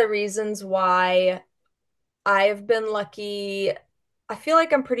that one of the reasons why I've been lucky. I feel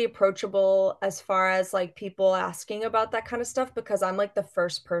like I'm pretty approachable as far as like people asking about that kind of stuff because I'm like the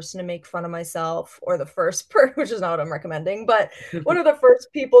first person to make fun of myself or the first person, which is not what I'm recommending, but one of the first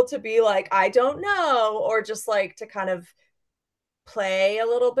people to be like, I don't know, or just like to kind of play a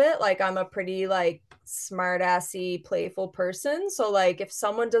little bit. Like I'm a pretty like smart assy, playful person. So like if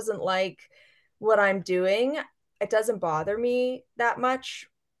someone doesn't like what I'm doing, it doesn't bother me that much.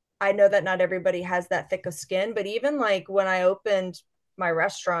 I know that not everybody has that thick of skin, but even like when I opened my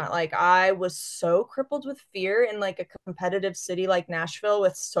restaurant, like I was so crippled with fear in like a competitive city like Nashville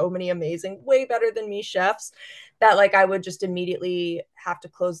with so many amazing, way better than me chefs that like I would just immediately have to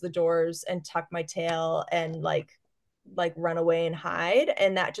close the doors and tuck my tail and like run away and hide,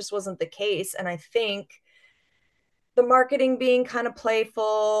 and that just wasn't the case. And I think the marketing being kind of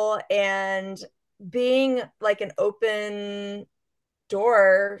playful and being like an open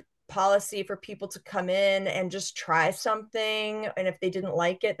door policy for people to come in and just try something, and if they didn't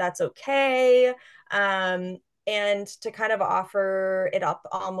like it, that's okay. And to kind of offer it up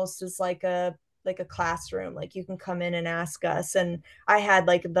almost as like a classroom, like you can come in and ask us. And I had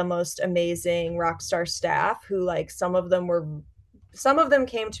like the most amazing rock star staff who like some of them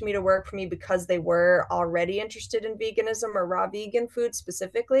came to me to work for me because they were already interested in veganism or raw vegan food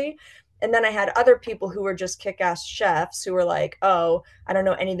specifically. And then I had other people who were just kick-ass chefs who were like, oh, I don't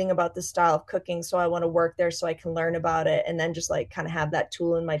know anything about this style of cooking, so I want to work there so I can learn about it, and then just like kind of have that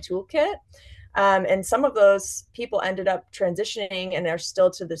tool in my toolkit. And some of those people ended up transitioning and are still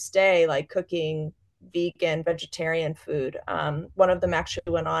to this day like cooking vegan, vegetarian food. One of them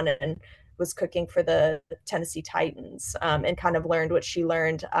actually went on and was cooking for the Tennessee Titans, and kind of learned what she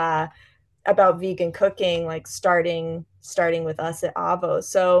learned about vegan cooking, like starting with us at Avo.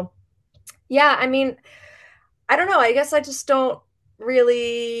 So yeah, I mean, I don't know. I guess I just don't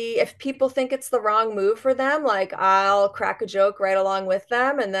really, if people think it's the wrong move for them, like I'll crack a joke right along with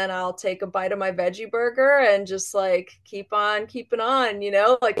them and then I'll take a bite of my veggie burger and just like keep on keeping on,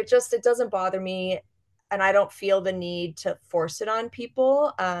 Like it doesn't bother me, and I don't feel the need to force it on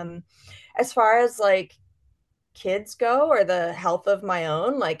people. As far as like kids go or the health of my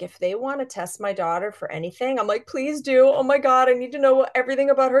own, like if they want to test my daughter for anything, I'm like, please do. Oh my God, I need to know everything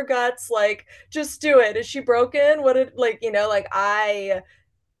about her guts. Like, just do it. Is she broken? What did, like, like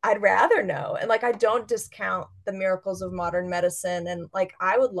I'd rather know. And like, I don't discount the miracles of modern medicine. And like,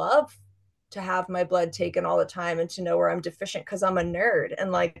 I would love to have my blood taken all the time and to know where I'm deficient because I'm a nerd.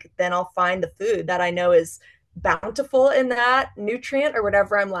 And like, then I'll find the food that I know is bountiful in that nutrient or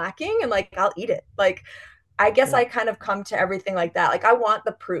whatever I'm lacking. And like, I'll eat it. Like, I guess Yeah. I kind of come to everything like that. Like, I want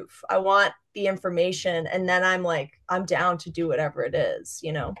the proof, I want the information. And then I'm like, I'm down to do whatever it is,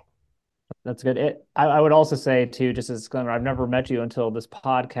 you know? That's good. I would also say too, just as a disclaimer, I've never met you until this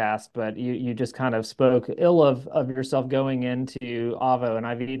podcast, but you just kind of spoke ill of yourself going into Avo, and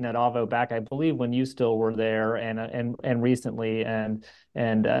I've eaten at Avo back, I believe, when you still were there, and recently, and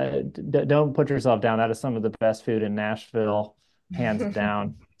don't put yourself down. That is some of the best food in Nashville, hands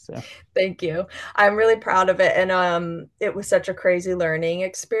down. So Thank you. I'm really proud of it. And it was such a crazy learning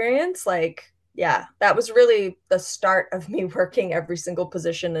experience. Like, yeah, that was really the start of me working every single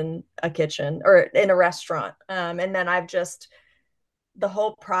position in a kitchen or in a restaurant. And then I've just the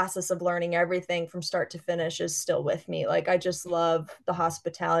whole process of learning everything from start to finish is still with me. Like, I just love the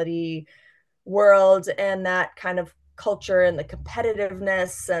hospitality world and that kind of culture and the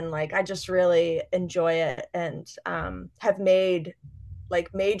competitiveness, and like I just really enjoy it, and have made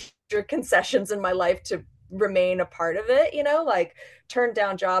like major concessions in my life to remain a part of it, you know, like turned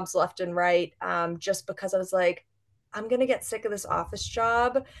down jobs left and right, just because I was like, I'm gonna get sick of this office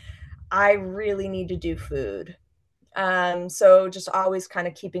job. I really need to do food. So just always kind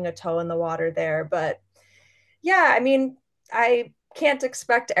of keeping a toe in the water there. But yeah, I mean, I can't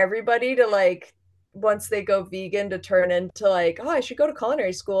expect everybody to like once they go vegan to turn into like, oh, I should go to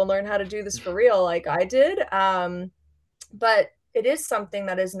culinary school and learn how to do this for real like I did. But it is something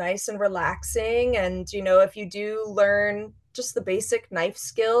that is nice and relaxing. And, you know, if you do learn just the basic knife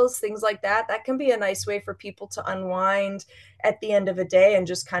skills, things like that, that can be a nice way for people to unwind at the end of a day and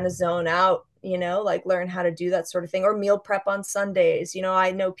just kind of zone out, you know, like learn how to do that sort of thing, or meal prep on Sundays. You know,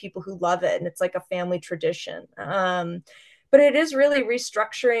 I know people who love it and it's like a family tradition. But it is really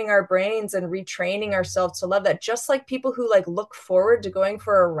restructuring our brains and retraining ourselves to love that, just like people who like look forward to going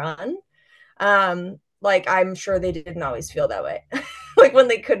for a run. Like I'm sure they didn't always feel that way, like when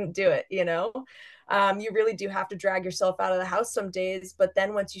they couldn't do it, you know. You really do have to drag yourself out of the house some days, but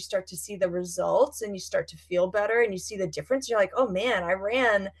then once you start to see the results and you start to feel better and you see the difference, you're like, oh man, I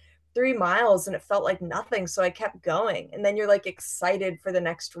ran 3 miles and it felt like nothing, so I kept going. And then you're like excited for the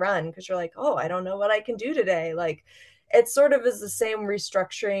next run because you're like, oh, I don't know what I can do today. Like it sort of is the same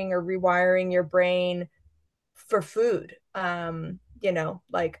restructuring or rewiring your brain for food. You know,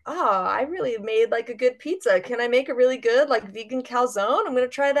 like, oh, I really made like a good pizza. Can I make a really good like vegan calzone? I'm gonna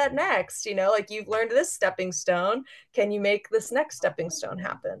try that next. You know, like you've learned this stepping stone. Can you make this next stepping stone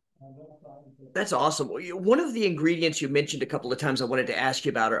happen? That's awesome. One of the ingredients you mentioned a couple of times I wanted to ask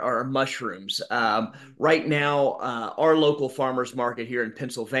you about are mushrooms. Right now, our local farmers market here in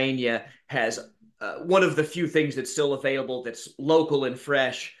Pennsylvania has one of the few things that's still available that's local and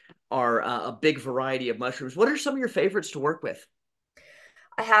fresh are a big variety of mushrooms. What are some of your favorites to work with?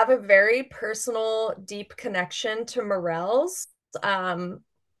 I have a very personal, deep connection to morels. Um,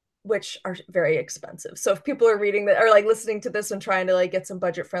 which are very expensive. So if people are reading that or like listening to this and trying to like get some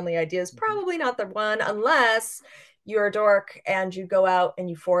budget friendly ideas, probably not the one unless you're a dork and you go out and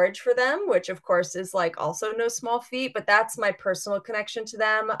you forage for them, which of course is like also no small feat, but that's my personal connection to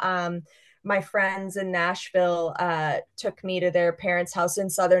them. My friends in Nashville took me to their parents' house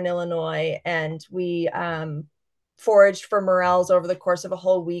in Southern Illinois, and we foraged for morels over the course of a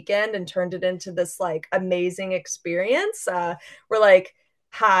whole weekend and turned it into this like amazing experience. We're like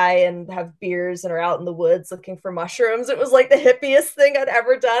high and have beers and are out in the woods looking for mushrooms. It was like the hippiest thing I'd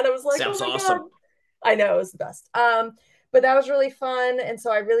ever done. I was like, oh Sounds my God. awesome. I know, it was the best. But that was really fun. And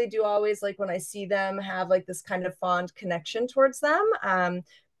so I really do always like when I see them have like this kind of fond connection towards them.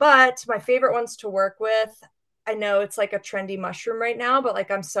 But my favorite ones to work with, I know it's like a trendy mushroom right now, but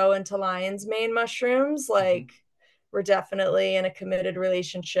like I'm so into lion's mane mushrooms. Mhm. Like we're definitely in a committed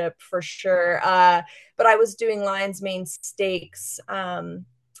relationship for sure. But I was doing lion's mane steaks a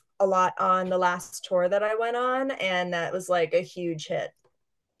lot on the last tour that I went on, and that was like a huge hit.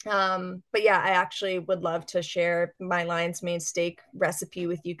 But yeah, I actually would love to share my lion's mane steak recipe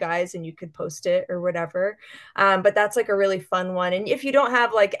with you guys and you could post it or whatever. But that's like a really fun one. And if you don't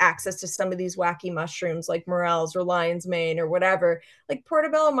have like access to some of these wacky mushrooms like morels or lion's mane or whatever, like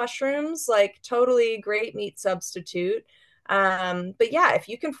portobello mushrooms, like totally great meat substitute. But yeah, if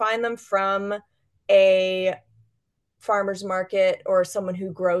you can find them from a farmer's market or someone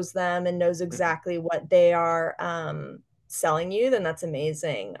who grows them and knows Mhm. exactly what they are selling you, then that's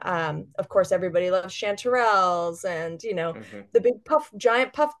amazing. Of course, everybody loves chanterelles and, you know, Mhm. the big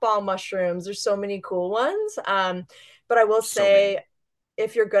giant puffball mushrooms. There's so many cool ones. But I will So many. say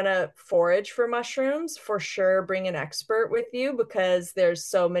if you're gonna forage for mushrooms, for sure bring an expert with you, because there's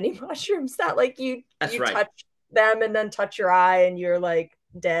so many mushrooms that like That's you right. touch them and then touch your eye and you're like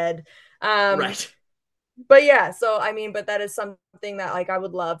dead. Um, Right. but yeah, so I mean, but that is something that like I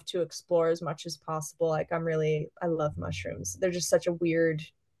would love to explore as much as possible. Like I love mushrooms. They're just such a weird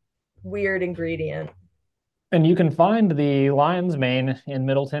ingredient. And you can find the lion's mane in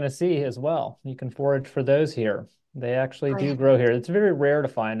Middle Tennessee as well. You can forage for those here. They actually I do grow here. It's very rare to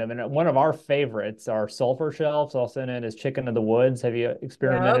find them. And one of our favorites are sulfur shells, also known as chicken of the woods. Have you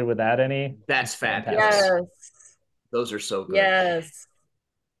experimented Yep. with that any? That's It's fantastic. fabulous. Yes. Those are so good. Yes.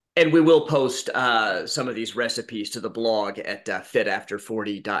 And we will post some of these recipes to the blog at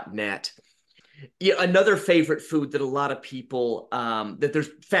fitafter40.net. Yeah, another favorite food that a lot of people that there's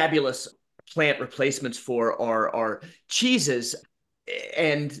fabulous plant replacements for are cheeses,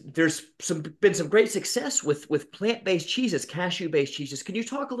 and there's been some great success with plant-based cheeses, cashew-based cheeses. Can you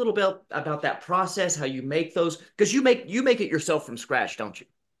talk a little bit about that process, how you make those? Because you make it yourself from scratch, don't you?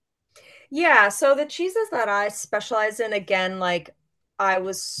 Yeah, so the cheeses that I specialize in, again, like I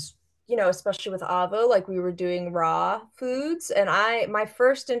was, especially with Avo, like we were doing raw foods, and my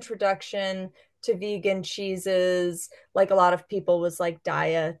first introduction to vegan cheeses, like a lot of people, was like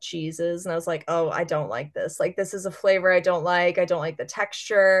Daya cheeses, and I was like, oh, I don't like this. Like this is a flavor I don't like. I don't like the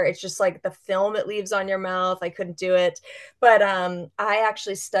texture. It's just like the film it leaves on your mouth. I couldn't do it. But I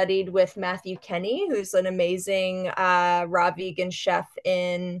actually studied with Matthew Kenny, who's an amazing raw vegan chef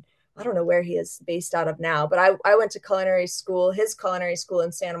in, I don't know where he is based out of now, but I went to culinary school, his culinary school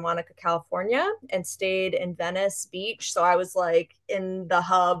in Santa Monica, California, and stayed in Venice Beach. So I was like in the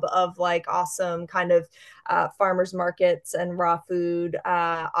hub of like awesome kind of farmers markets and raw food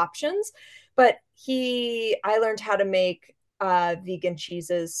options. But I learned how to make vegan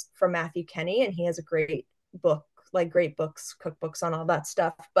cheeses from Matthew Kenny, and he has a great book, like great books, cookbooks on all that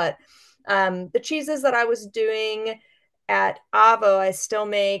stuff. But the cheeses that I was doing at Avo, I still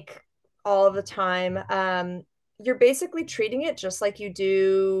make all of the time. You're basically treating it just like you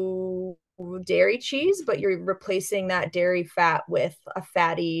do dairy cheese, but you're replacing that dairy fat with a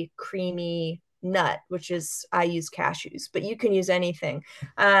fatty, creamy nut, which is, I use cashews, but you can use anything.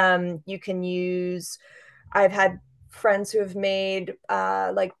 You can use, I've had friends who have made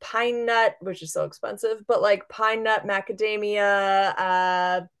like pine nut, which is so expensive, but like pine nut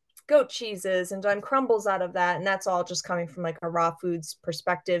macadamia, goat cheeses, and done crumbles out of that. And that's all just coming from like a raw foods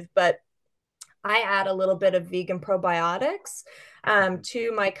perspective. But I add a little bit of vegan probiotics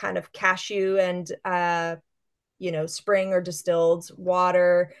to my kind of cashew and spring or distilled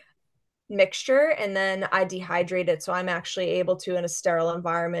water mixture, and then I dehydrate it, so I'm actually able to, in a sterile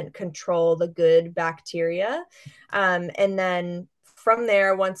environment, control the good bacteria. And then from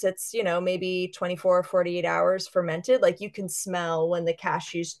there, once it's maybe 24 or 48 hours fermented, like you can smell when the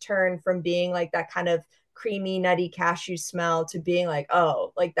cashews turn from being like that kind of creamy nutty cashew smell to being like,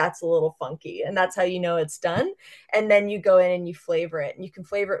 oh, like that's a little funky, and that's how you know it's done. And then you go in and you flavor it, and you can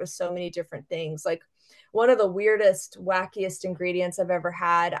flavor it with so many different things. Like one of the weirdest, wackiest ingredients I've ever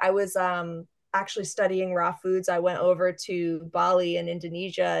had. I was actually studying raw foods. I went over to Bali in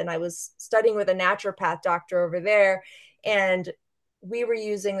Indonesia, and I was studying with a naturopath doctor over there. And we were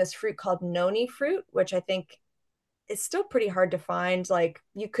using this fruit called noni fruit, which I think is still pretty hard to find. Like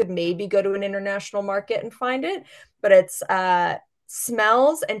you could maybe go to an international market and find it, but it's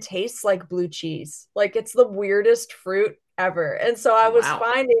smells and tastes like blue cheese. Like it's the weirdest fruit ever. And so I was Wow.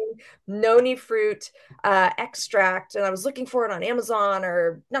 finding noni fruit extract, and I was looking for it on Amazon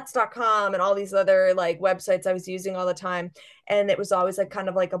or nuts.com and all these other like websites I was using all the time. And it was always like kind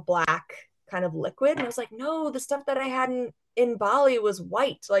of like a black kind of liquid. And I was like, no, the stuff that I had in Bali was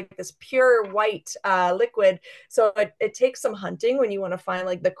white, like this pure white liquid. So it takes some hunting when you want to find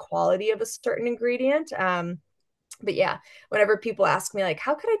like the quality of a certain ingredient. But yeah, whenever people ask me like,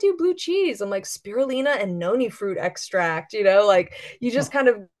 how could I do blue cheese? I'm like, spirulina and noni fruit extract, like you just Huh. kind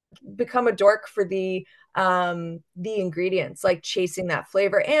of become a dork for the ingredients, like chasing that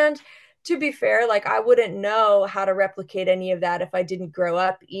flavor. And to be fair, like I wouldn't know how to replicate any of that if I didn't grow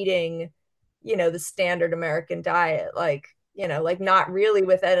up eating, the standard American diet, like not really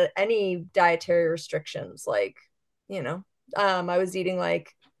with any dietary restrictions. Like, you know, I was eating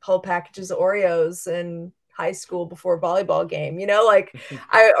like whole packages of Oreos and high school before a volleyball game, like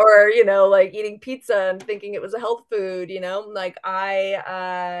like eating pizza and thinking it was a health food, like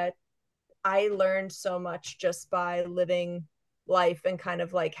I learned so much just by living life and kind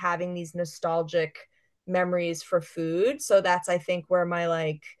of like having these nostalgic memories for food. So that's, I think, where my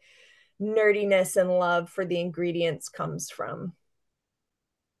like nerdiness and love for the ingredients comes from.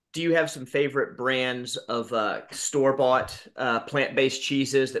 do you have some favorite brands of store-bought plant-based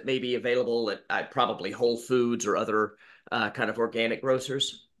cheeses that may be available at probably Whole Foods or other kind of organic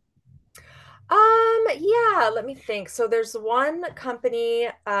grocers? Yeah, let me think. So there's one company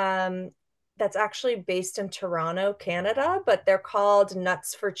that's actually based in Toronto, Canada, but they're called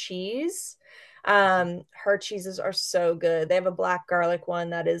Nuts for Cheese. Her cheeses are so good. They have a black garlic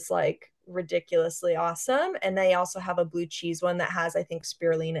one that is like ridiculously awesome, and they also have a blue cheese one that has, I think,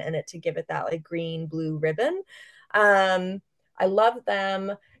 spirulina in it to give it that like green blue ribbon. I love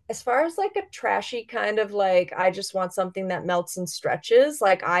them. As far as like a trashy kind of like, I just want something that melts and stretches.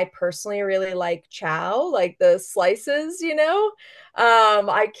 Like I personally really like chow, like the slices, you know.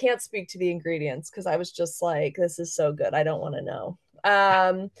 I can't speak to the ingredients because I was just like, this is so good. I don't want to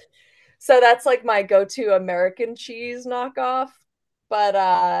know. So that's like my go-to American cheese knockoff. But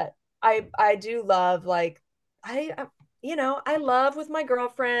I do love like I you know, I love with my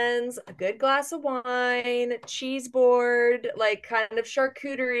girlfriends a good glass of wine, cheese board, like kind of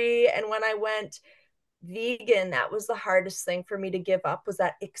charcuterie. And when I went vegan, that was the hardest thing for me to give up was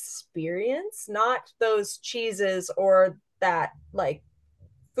that experience, not those cheeses or that like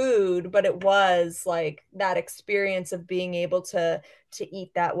food, but it was like that experience of being able to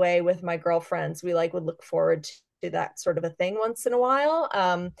eat that way with my girlfriends. We like would look forward to that sort of a thing once in a while.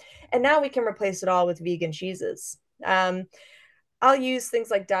 And now we can replace it all with vegan cheeses. I'll use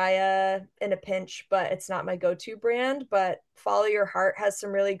things like Daya in a pinch, but it's not my go-to brand. But Follow Your Heart has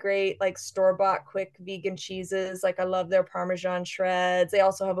some really great, like store-bought quick vegan cheeses. Like I love their Parmesan shreds. They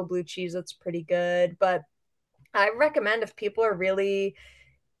also have a blue cheese that's pretty good. But I recommend if people are really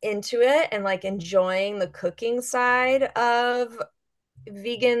into it and like enjoying the cooking side of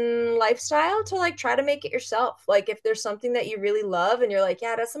vegan lifestyle to like try to make it yourself. Like if there's something that you really love and you're like,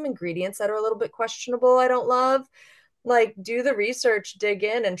 yeah, it has some ingredients that are a little bit questionable, I don't love, like do the research, dig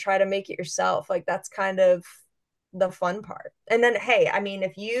in and try to make it yourself. Like that's kind of the fun part. And then hey, I mean,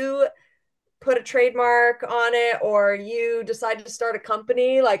 if you put a trademark on it or you decide to start a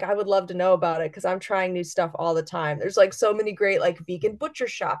company, like I would love to know about it because I'm trying new stuff all the time. There's like so many great like vegan butcher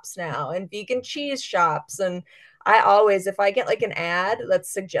shops now and vegan cheese shops. And I always, if I get like an ad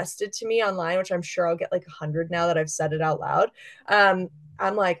that's suggested to me online, which I'm sure I'll get like 100 now that I've said it out loud,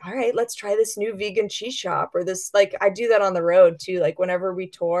 I'm like, all right, let's try this new vegan cheese shop or this. Like I do that on the road too. Like whenever we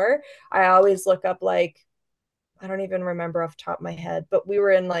tour, I always look up like I don't even remember off the top of my head, but we were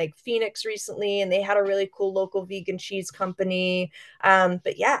in like Phoenix recently and they had a really cool local vegan cheese company.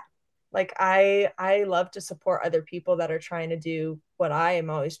 But yeah, like I love to support other people that are trying to do what I am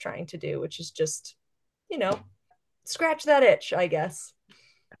always trying to do, which is just, you know, scratch that itch, I guess.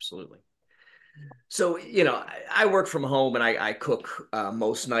 Absolutely. So, you know, I work from home and I cook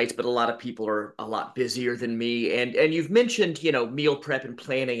most nights, but a lot of people are a lot busier than me. And you've mentioned, you know, meal prep and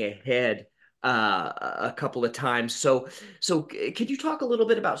planning ahead a couple of times. So could you talk a little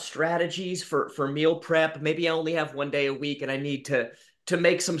bit about strategies for meal prep? Maybe I only have one day a week and I need to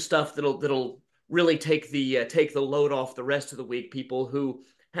make some stuff that'll really take the load off the rest of the week. People who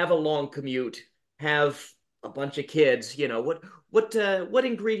have a long commute, have a bunch of kids, you know, what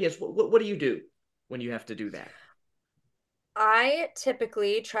ingredients, what do you do when you have to do that? I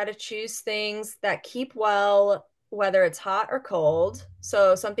typically try to choose things that keep well, whether it's hot or cold.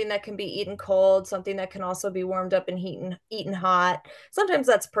 So something that can be eaten cold, something that can also be warmed up and eaten hot. Sometimes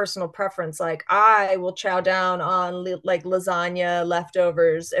that's personal preference. Like I will chow down on like lasagna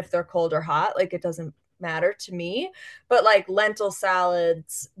leftovers if they're cold or hot. Like it doesn't matter to me. But like lentil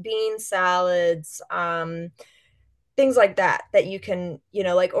salads, bean salads, things like that that you can, you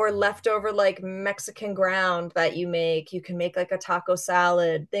know, like or leftover like Mexican ground that you can make like a taco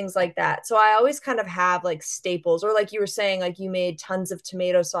salad, things like that. So I always kind of have like staples, or like you were saying, like you made tons of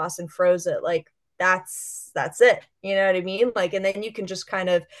tomato sauce and froze it. Like that's it, you know what I mean? Like, and then you can just kind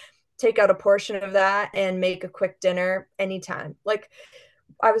of take out a portion of that and make a quick dinner anytime. Like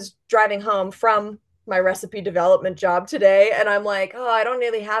I was driving home from my recipe development job today and I'm like, oh, I don't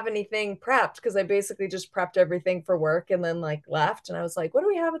really have anything prepped because I basically just prepped everything for work and then like left. And I was like, what do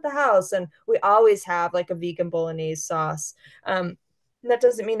we have at the house? And we always have like a vegan bolognese sauce. That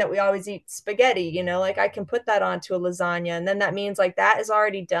doesn't mean that we always eat spaghetti, you know, like I can put that onto a lasagna and then that means like that is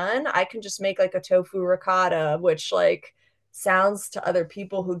already done. I can just make like a tofu ricotta, which like sounds to other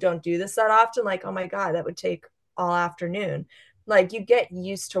people who don't do this that often like, oh my God, that would take all afternoon. Like you get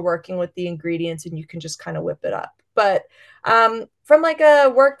used to working with the ingredients and you can just kind of whip it up. But from like a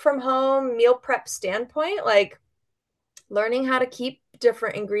work from home meal prep standpoint, like learning how to keep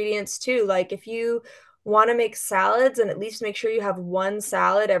different ingredients too. Like if you want to make salads and at least make sure you have one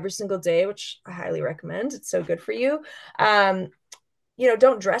salad every single day, which I highly recommend. It's so good for you. Um,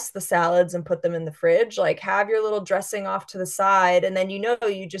 don't dress the salads and put them in the fridge. Like have your little dressing off to the side, and then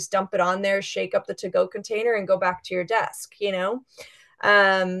you just dump it on there, shake up the to-go container, and go back to your desk.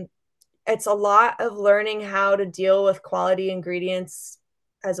 Um, it's a lot of learning how to deal with quality ingredients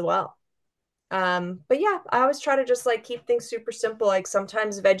as well. But yeah, I always try to just like keep things super simple. Like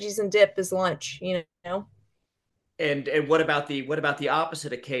sometimes veggies and dip is lunch. And what about the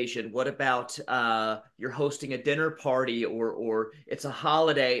opposite occasion? What about you're hosting a dinner party or it's a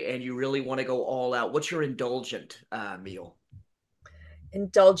holiday and you really want to go all out? What's your indulgent meal?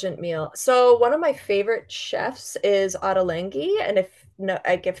 Indulgent meal. So one of my favorite chefs is Ottolenghi, and if no,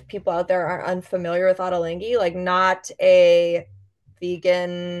 like if people out there are unfamiliar with Ottolenghi, like not a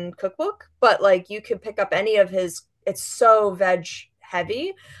vegan cookbook, but like you can pick up any of his. It's so veg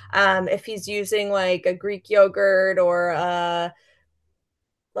heavy. If he's using like a Greek yogurt or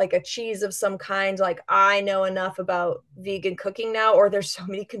like a cheese of some kind, like I know enough about vegan cooking now, or there's so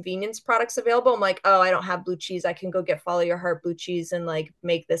many convenience products available. I'm like, oh, I don't have blue cheese, I can go get Follow Your Heart blue cheese and like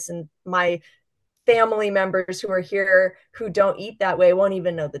make this, and my family members who are here who don't eat that way won't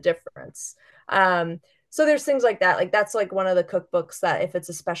even know the difference. So there's things like that. Like that's like one of the cookbooks that if it's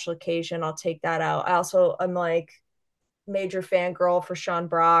a special occasion, I'll take that out. I also am like major fangirl for Sean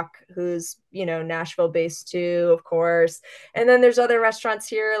Brock, who's, Nashville based too, of course. And then there's other restaurants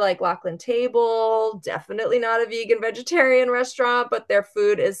here like Lachlan Table, definitely not a vegan vegetarian restaurant, but their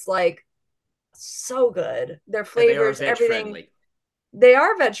food is like so good. Their And they are flavors, veg everything. friendly. They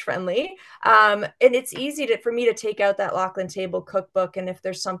are veg friendly. And it's easy for me to take out that Lachlan Table cookbook. And if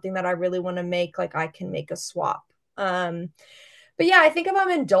there's something that I really want to make, like I can make a swap. But yeah, I think if I'm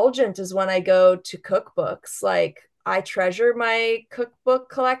indulgent is when I go to cookbooks. Like I treasure my cookbook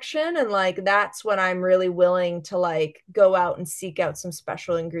collection, and like that's when I'm really willing to like go out and seek out some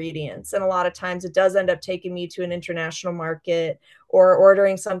special ingredients. And a lot of times it does end up taking me to an international market or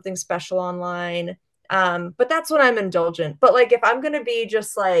ordering something special online. But that's when I'm indulgent. But like if I'm gonna be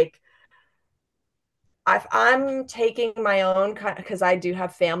just like if I'm taking my own, because I do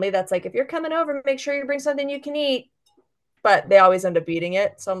have family that's like, if you're coming over, make sure you bring something you can eat, but they always end up eating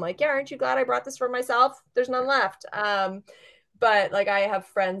it. So I'm like, yeah, aren't you glad I brought this for myself? There's none left. But like I have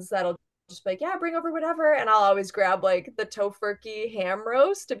friends that'll just be like, yeah, bring over whatever. And I'll always grab like the tofurkey ham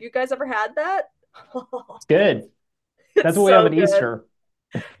roast. Have you guys ever had that? It's good. That's It's what we have so at good. Easter.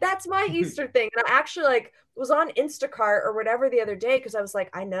 That's my Easter thing. And I actually like was on Instacart or whatever the other day because I was like,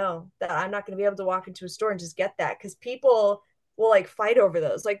 I know that I'm not going to be able to walk into a store and just get that because people will like fight over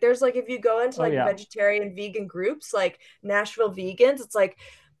those. Like there's like if you go into Oh like yeah. vegetarian vegan groups like Nashville Vegans, it's like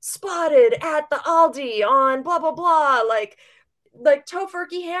spotted at the Aldi on blah blah blah, like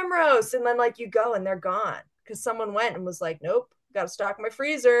tofurkey ham roast, and then like you go and they're gone because someone went and was like, nope, got to stock my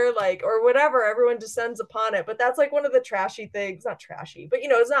freezer, like, or whatever. Everyone descends upon it. But that's like one of the trashy things, not trashy, but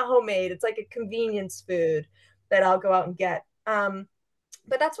it's not homemade. It's like a convenience food that I'll go out and get.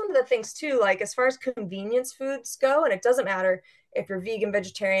 But that's one of the things too, like as far as convenience foods go, and it doesn't matter if you're vegan,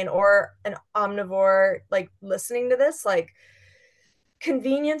 vegetarian, or an omnivore, like listening to this, like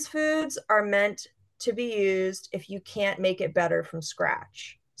convenience foods are meant to be used if you can't make it better from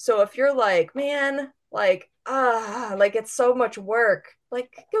scratch. So if you're like, man, like it's so much work,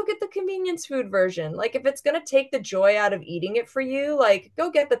 like go get the convenience food version. Like if it's gonna take the joy out of eating it for you, like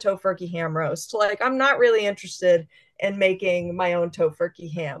go get the tofurkey ham roast. Like I'm not really interested in making my own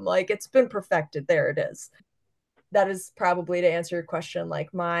tofurkey ham. Like it's been perfected. There it is. That is probably to answer your question,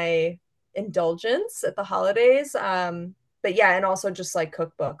 like my indulgence at the holidays. But yeah, and also just like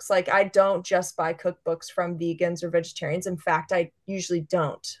cookbooks. Like I don't just buy cookbooks from vegans or vegetarians. In fact, I usually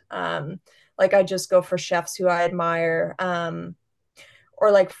don't. Like I just go for chefs who I admire. Or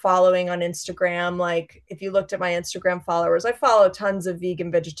like following on Instagram. Like if you looked at my Instagram followers, I follow tons of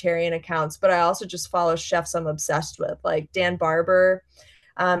vegan vegetarian accounts, but I also just follow chefs I'm obsessed with, like Dan Barber.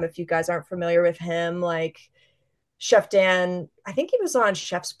 If you guys aren't familiar with him, like Chef Dan, I think he was on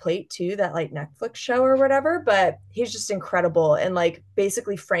Chef's Plate too, that like Netflix show or whatever, but he's just incredible. And like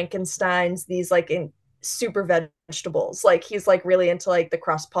basically Frankenstein's these like in super vegetables. Like he's like really into like the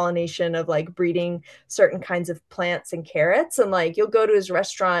cross pollination of like breeding certain kinds of plants and carrots. And like you'll go to his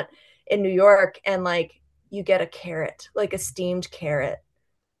restaurant in New York and like you get a carrot, like a steamed carrot,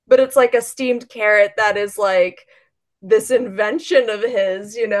 but it's like a steamed carrot that is like this invention of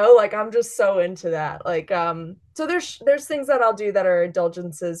his. Like I'm just so into that. Like so there's things that I'll do that are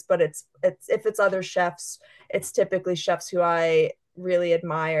indulgences, but it's if it's other chefs, it's typically chefs who I really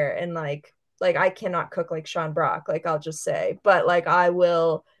admire, and like I cannot cook like Sean Brock, like I'll just say, but like I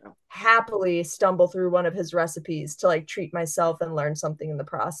will happily stumble through one of his recipes to like treat myself and learn something in the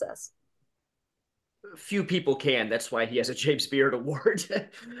process. few people can. That's why he has a James Beard Award.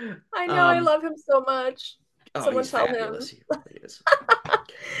 I know, I um, love him so much. oh, Someone he's tell fabulous. him. He really is.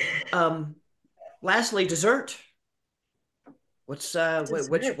 Um, Lastly, dessert. What's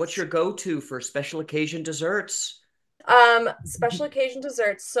Desserts. your go-to for special occasion desserts? Special occasion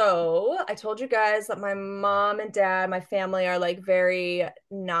desserts. So I told you guys that my mom and dad, my family are like very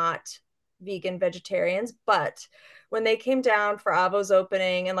not vegan vegetarians, but when they came down for Avo's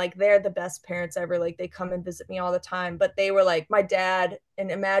opening, and like they're the best parents ever, like they come and visit me all the time, but they were like, my dad,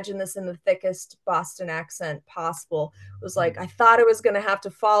 and imagine this in the thickest Boston accent possible, was like, I thought I was gonna have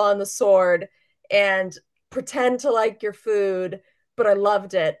to fall on the sword and pretend to like your food, but I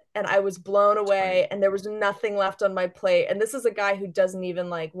loved it and I was blown It's great. away and there was nothing left on my plate. And this is a guy who doesn't even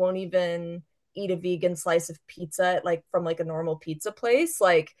like, won't even eat a vegan slice of pizza like from like a normal pizza place.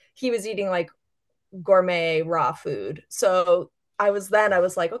 Like he was eating like gourmet raw food. So I was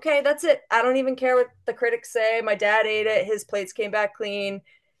like, okay, that's it. I don't even care what the critics say. My dad ate it. His plates came back clean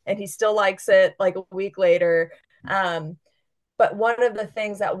and he still likes it like a week later. But one of the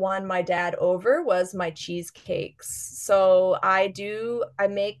things that won my dad over was my cheesecakes. So I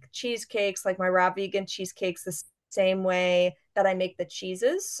make cheesecakes, like my raw vegan cheesecakes, the same way that I make the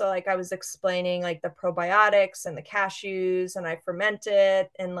cheeses. So like I was explaining, like the probiotics and the cashews, and I ferment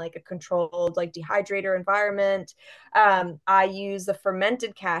it in like a controlled like dehydrator environment. I use the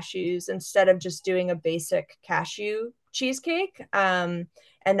fermented cashews instead of just doing a basic cashew cheesecake.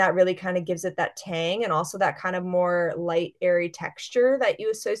 And that really kind of gives it that tang and also that kind of more light, airy texture that you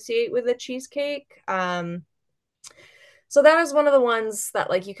associate with a cheesecake. So that is one of the ones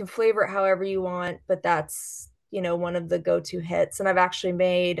that like you can flavor it however you want, but that's one of the go-to hits. And I've actually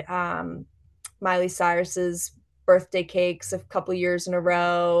made Miley Cyrus's birthday cakes a couple years in a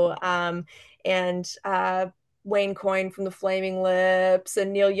row, and Wayne Coyne from the Flaming Lips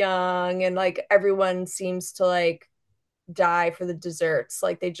and Neil Young, and like everyone seems to like die for the desserts.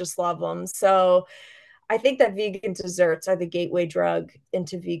 Like they just love them. So I think that vegan desserts are the gateway drug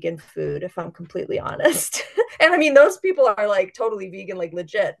into vegan food, if I'm completely honest. And I mean, those people are like totally vegan, like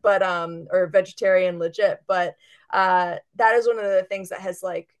legit, but or vegetarian legit. But that is one of the things that has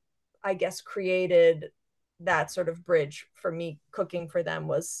like, I guess, created that sort of bridge for me cooking for them.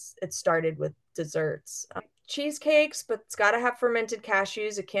 Was it started with desserts. Cheesecakes, but it's got to have fermented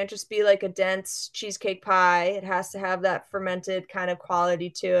cashews. It can't just be like a dense cheesecake pie. It has to have that fermented kind of quality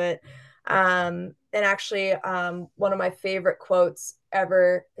to it. And actually, one of my favorite quotes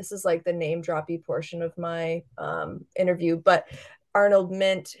ever, this is like the name droppy portion of my interview, but Arnold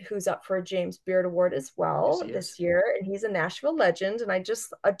Mint, who's up for a James Beard Award as Yes, well he is. this year, and he's a Nashville legend, and I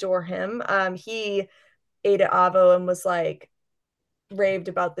just adore him. He ate at Avo and was like, raved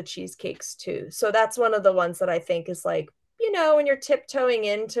about the cheesecakes too. So that's one of the ones that I think is like, when you're tiptoeing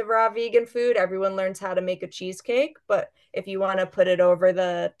into raw vegan food, everyone learns how to make a cheesecake. But if you want to put it over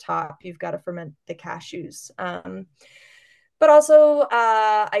the top, you've got to ferment the cashews. But also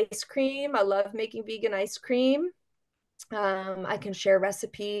ice cream. I love making vegan ice cream. I can share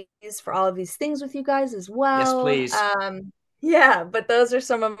recipes for all of these things with you guys as Yes, well. please. Yeah, but those are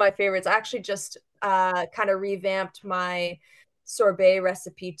some of my favorites. I actually just kind of revamped my sorbet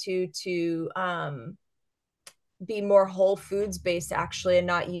recipe to be more whole foods based actually, and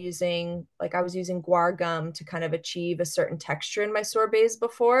not using, like I was using guar gum to kind of achieve a certain texture in my sorbets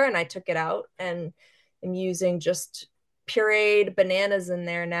before, and I took it out and am using just pureed bananas in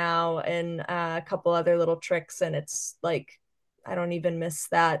there now, and a couple other little tricks, and it's like I don't even miss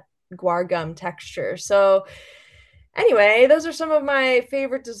that guar gum texture. So anyway, those are some of my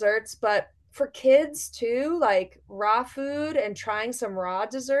favorite desserts, but for kids too, like raw food and trying some raw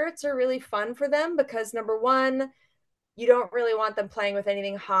desserts are really fun for them because number one, you don't really want them playing with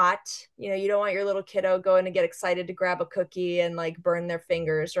anything hot. You don't want your little kiddo going to get excited to grab a cookie and like burn their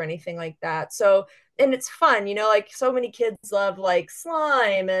fingers or anything like that. So, and it's fun, like so many kids love like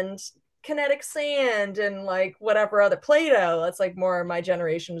slime and kinetic sand and like whatever other Play-Doh. That's like more my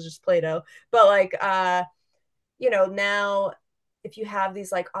generation was just Play-Doh. But like now if you have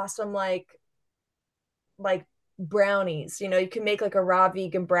these like awesome like brownies, you can make like a raw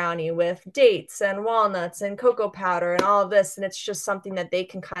vegan brownie with dates and walnuts and cocoa powder and all of this, and it's just something that they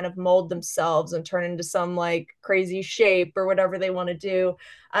can kind of mold themselves and turn into some like crazy shape or whatever they want to do.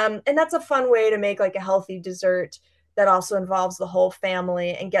 And that's a fun way to make like a healthy dessert that also involves the whole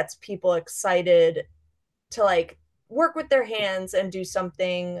family and gets people excited to like work with their hands and do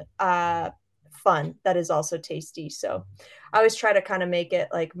something fun that is also tasty. So I always try to kind of make it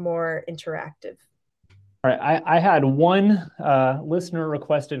like more interactive. All right, I had one listener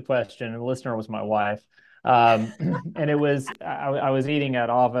requested question, and the listener was my wife. And it was I was eating at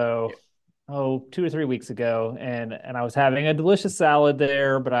Avo 2 or 3 weeks ago, and I was having a delicious salad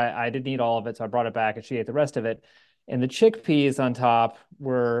there, but I didn't eat all of it, so I brought it back and she ate the rest of it. And the chickpeas on top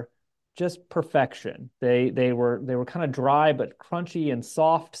were just perfection. They were kind of dry but crunchy and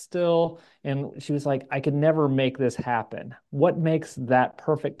soft still. And she was like, I could never make this happen. What makes that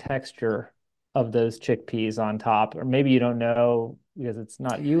perfect texture of those chickpeas on top? Or maybe you don't know because it's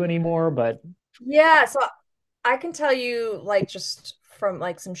not you anymore, but Yeah, so I can tell you like just from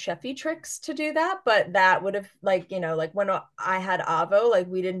like some chefy tricks to do that, but that would have like, like when I had Avo, like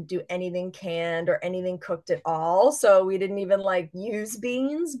we didn't do anything canned or anything cooked at all. So we didn't even like use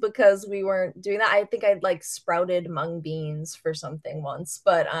beans because we weren't doing that. I think I'd like sprouted mung beans for something once,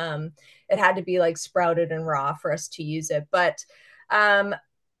 but it had to be like sprouted and raw for us to use it. But um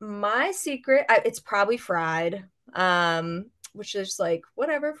my secret, it's probably fried. Which is like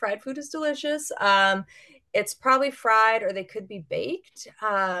whatever, fried food is delicious. It's probably fried or they could be baked.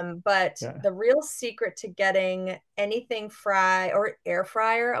 But yeah. the real secret to getting anything fry or air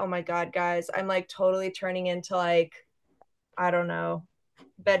fryer, oh my God, guys, I'm like totally turning into like, I don't know,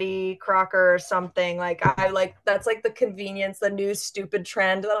 Betty Crocker or something. Like I like that's like the convenience, the new stupid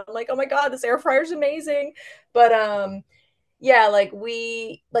trend that I'm like, oh my God, this air fryer is amazing. But yeah, like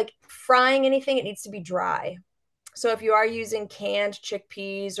we like frying anything, it needs to be dry. So if you are using canned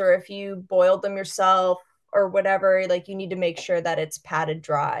chickpeas or if you boiled them yourself or whatever, like you need to make sure that it's patted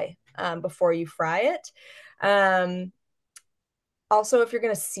dry before you fry it. Um, Also, if you're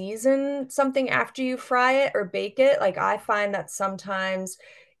going to season something after you fry it or bake it, like I find that sometimes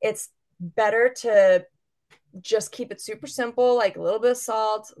it's better to just keep it super simple, like a little bit of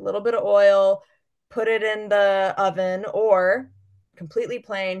salt, a little bit of oil, put it in the oven or completely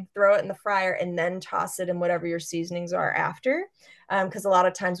plain, throw it in the fryer and then toss it in whatever your seasonings are after. Because a lot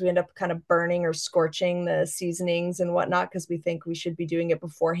of times we end up kind of burning or scorching the seasonings and whatnot because we think we should be doing it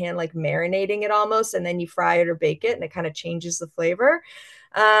beforehand, like marinating it almost, and then you fry it or bake it and it kind of changes the flavor.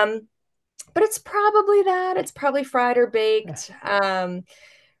 Um, but it's probably that. It's probably fried or baked.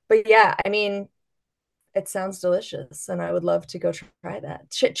 But yeah, I mean, it sounds delicious, and I would love to go try that.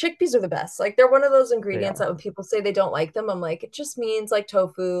 Chickpeas are the best. Like they're one of those They ingredients that are. when people say they don't like them, I'm like, it just means like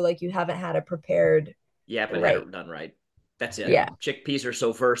tofu, like you haven't had it prepared Yeah, but had right. it done right. That's it. Yeah. Chickpeas are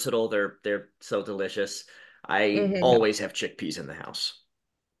so versatile. They're so delicious. I Hmm. Yeah, always have chickpeas in the house.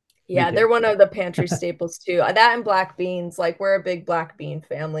 me Yeah, they're too. one of the pantry staples too. That and black beans, like we're a big black bean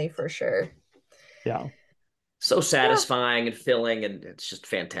family for sure. Yeah. So Yeah. satisfying and filling, and it's just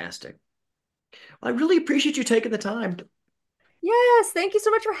fantastic. I really appreciate you taking the time. Yes, thank you so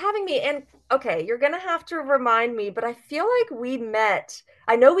much for having me. And okay, you're gonna have to remind me, but I feel like we met.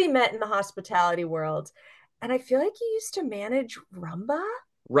 I know we met in the hospitality world, and I feel like you used to manage Rumba.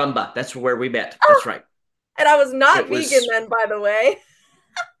 Rumba, that's where we met. That's Oh, right. and I was not It vegan was, then, by the way.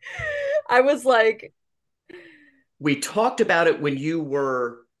 I was like, we talked about it when you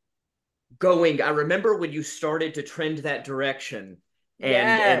were going. I remember when you started to trend that direction,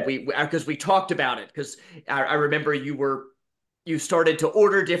 and yes, we because we talked about it because I remember you started to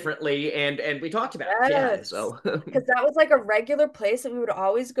order differently, and we talked about it. Yeah, yes. so Because that was like a regular place that we would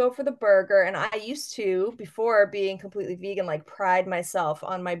always go for the burger. And I used to, before being completely vegan, like pride myself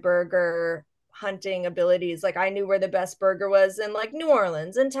on my burger hunting abilities. Like I knew where the best burger was in like New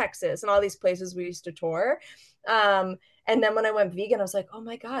Orleans and Texas and all these places we used to tour. Um, and then when I went vegan, I was like, oh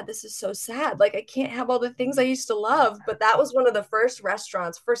my God, this is so sad. Like I can't have all the things I used to love. But that was one of the first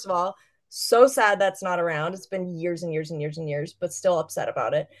restaurants, first of all, so sad that's not around. It's been years and years and years and years, but still upset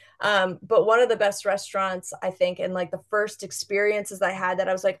about it. But one of the best restaurants, I think, and like the first experiences I had that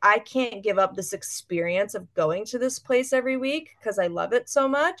I was like, I can't give up this experience of going to this place every week because I love it so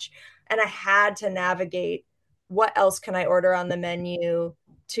much. And I had to navigate what else can I order on the menu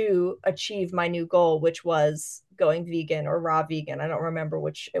to achieve my new goal, which was going vegan or raw vegan. I don't remember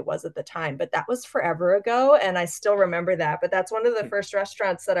which it was at the time, but that was forever ago. And I still remember that. But that's one of the first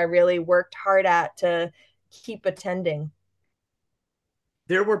restaurants that I really worked hard at to keep attending.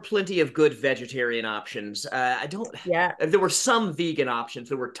 there were plenty of good vegetarian options. I don't. Yeah. There were some vegan options.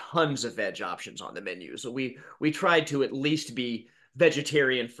 There were tons of veg options on the menu. So we tried to at least be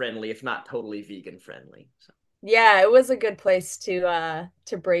vegetarian friendly, if not totally vegan friendly. So Yeah, it was a good place to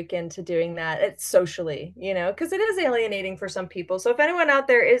break into doing that. It's socially, because it is alienating for some people. So if anyone out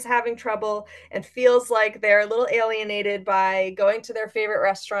there is having trouble and feels like they're a little alienated by going to their favorite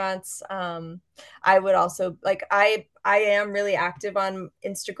restaurants, I would also like I am really active on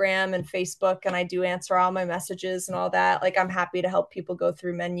Instagram and Facebook and I do answer all my messages and all that. Like I'm happy to help people go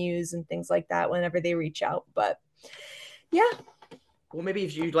through menus and things like that whenever they reach out. But yeah, Well, maybe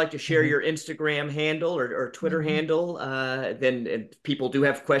if you'd like to share Mhm. your Instagram handle or Twitter handle, then if people do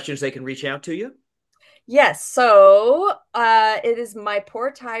have questions, they can reach out to you. Yes, so it is my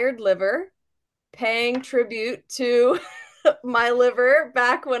poor tired liver, paying tribute to my liver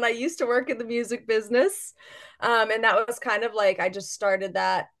back when I used to work in the music business. And that was kind of like I just started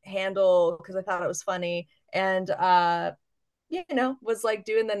that handle because I thought it was funny. And was like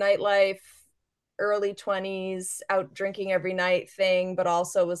doing the nightlife, early 20s, out drinking every night thing, but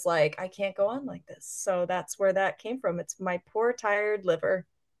also was like, I can't go on like this. So that's where that came from. It's my poor tired liver.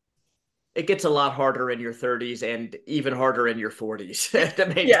 It gets a lot harder in your 30s and even harder in your 40s to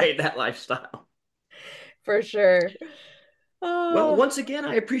Yeah, maintain that lifestyle. for sure. Well, Oh, once again,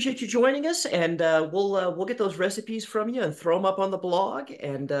 I appreciate you joining us, and we'll get those recipes from you and throw them up on the blog.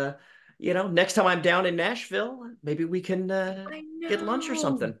 And next time I'm down in Nashville, maybe we can I get lunch or know.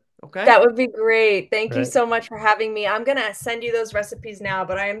 something. Okay? That would be great. Thank you Right. so much for having me. I'm gonna send you those recipes now,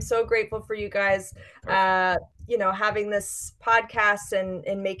 but I am so grateful for you guys, Perfect. having this podcast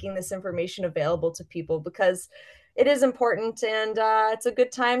and making this information available to people because it is important and it's a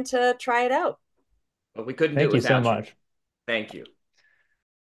good time to try it out. But we couldn't do it Thank you so without you. much. Thank you.